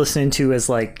I was listening to as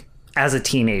a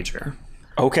teenager.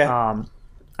 Okay.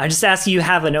 I just ask you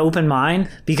have an open mind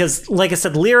because, like I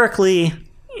said, lyrically,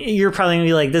 you're probably gonna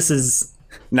be like, "This is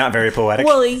not very poetic."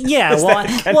 Well, yeah.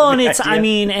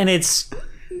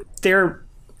 They're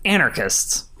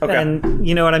anarchists. Okay. And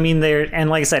you know what I mean? And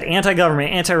like I said,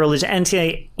 anti-government, anti-religion,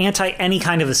 anti any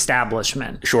kind of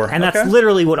establishment. Sure. And that's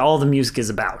literally what all the music is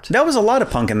about. That was a lot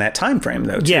of punk in that time frame,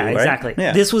 though, too, yeah, right? Exactly.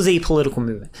 Yeah. This was a political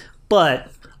movement.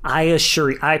 But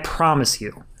I promise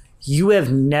you, you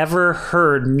have never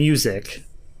heard music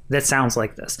that sounds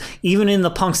like this. Even in the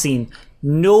punk scene,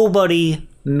 nobody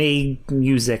made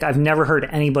music. I've never heard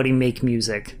anybody make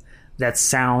music that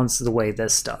sounds the way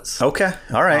this does. Okay.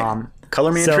 All right.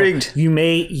 Color me intrigued. You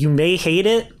may hate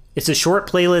it. It's a short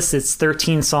playlist. It's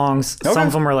 13 songs. Okay. Some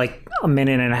of them are like a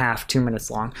minute and a half, 2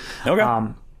 minutes long.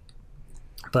 Okay.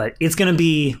 But it's going to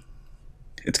be...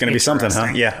 It's going to be something,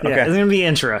 huh? Yeah. Okay. Yeah, it's going to be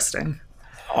interesting.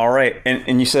 All right.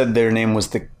 And you said their name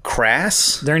was the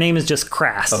Crass? Their name is just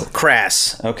Crass. Oh,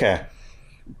 Crass. Okay.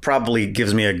 Probably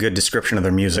gives me a good description of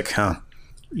their music, huh?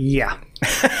 Yeah.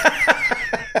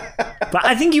 But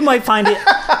I think you might find it...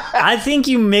 I think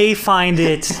you may find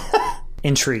it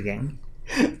intriguing.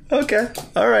 Okay.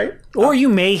 All right. Or you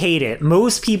may hate it.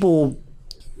 Most people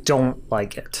don't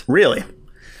like it. Really?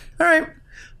 All right.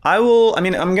 I'm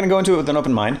going to go into it with an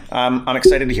open mind. I'm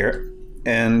excited to hear it.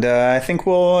 And I think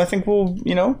we'll,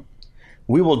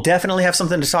 we will definitely have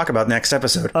something to talk about next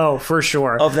episode. Oh, for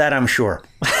sure. Of that, I'm sure.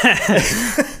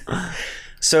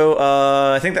 So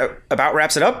I think that about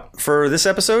wraps it up for this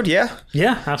episode. Yeah?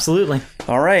 Yeah, absolutely.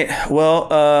 All right.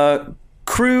 Well,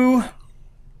 crew,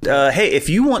 hey, if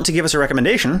you want to give us a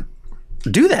recommendation,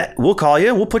 do that. We'll call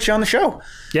you. We'll put you on the show.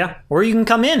 Yeah. Or you can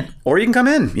come in.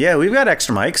 Yeah, we've got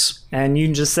extra mics. And you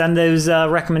can just send those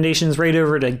recommendations right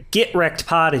over to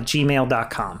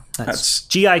getrectpod@gmail.com. That's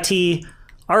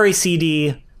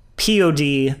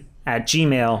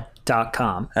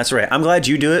GITRACDPOD@gmail.com. That's right. I'm glad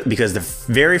you do it because the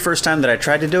very first time that I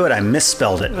tried to do it, I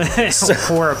misspelled it.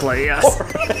 Horribly, yes.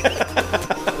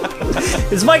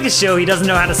 It's Micah's show. He doesn't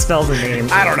know how to spell the name.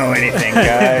 I don't know anything,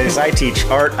 guys. I teach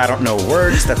art. I don't know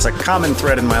words. That's a common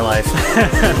thread in my life.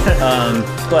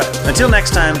 But until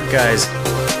next time, guys,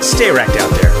 stay wrecked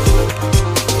out there.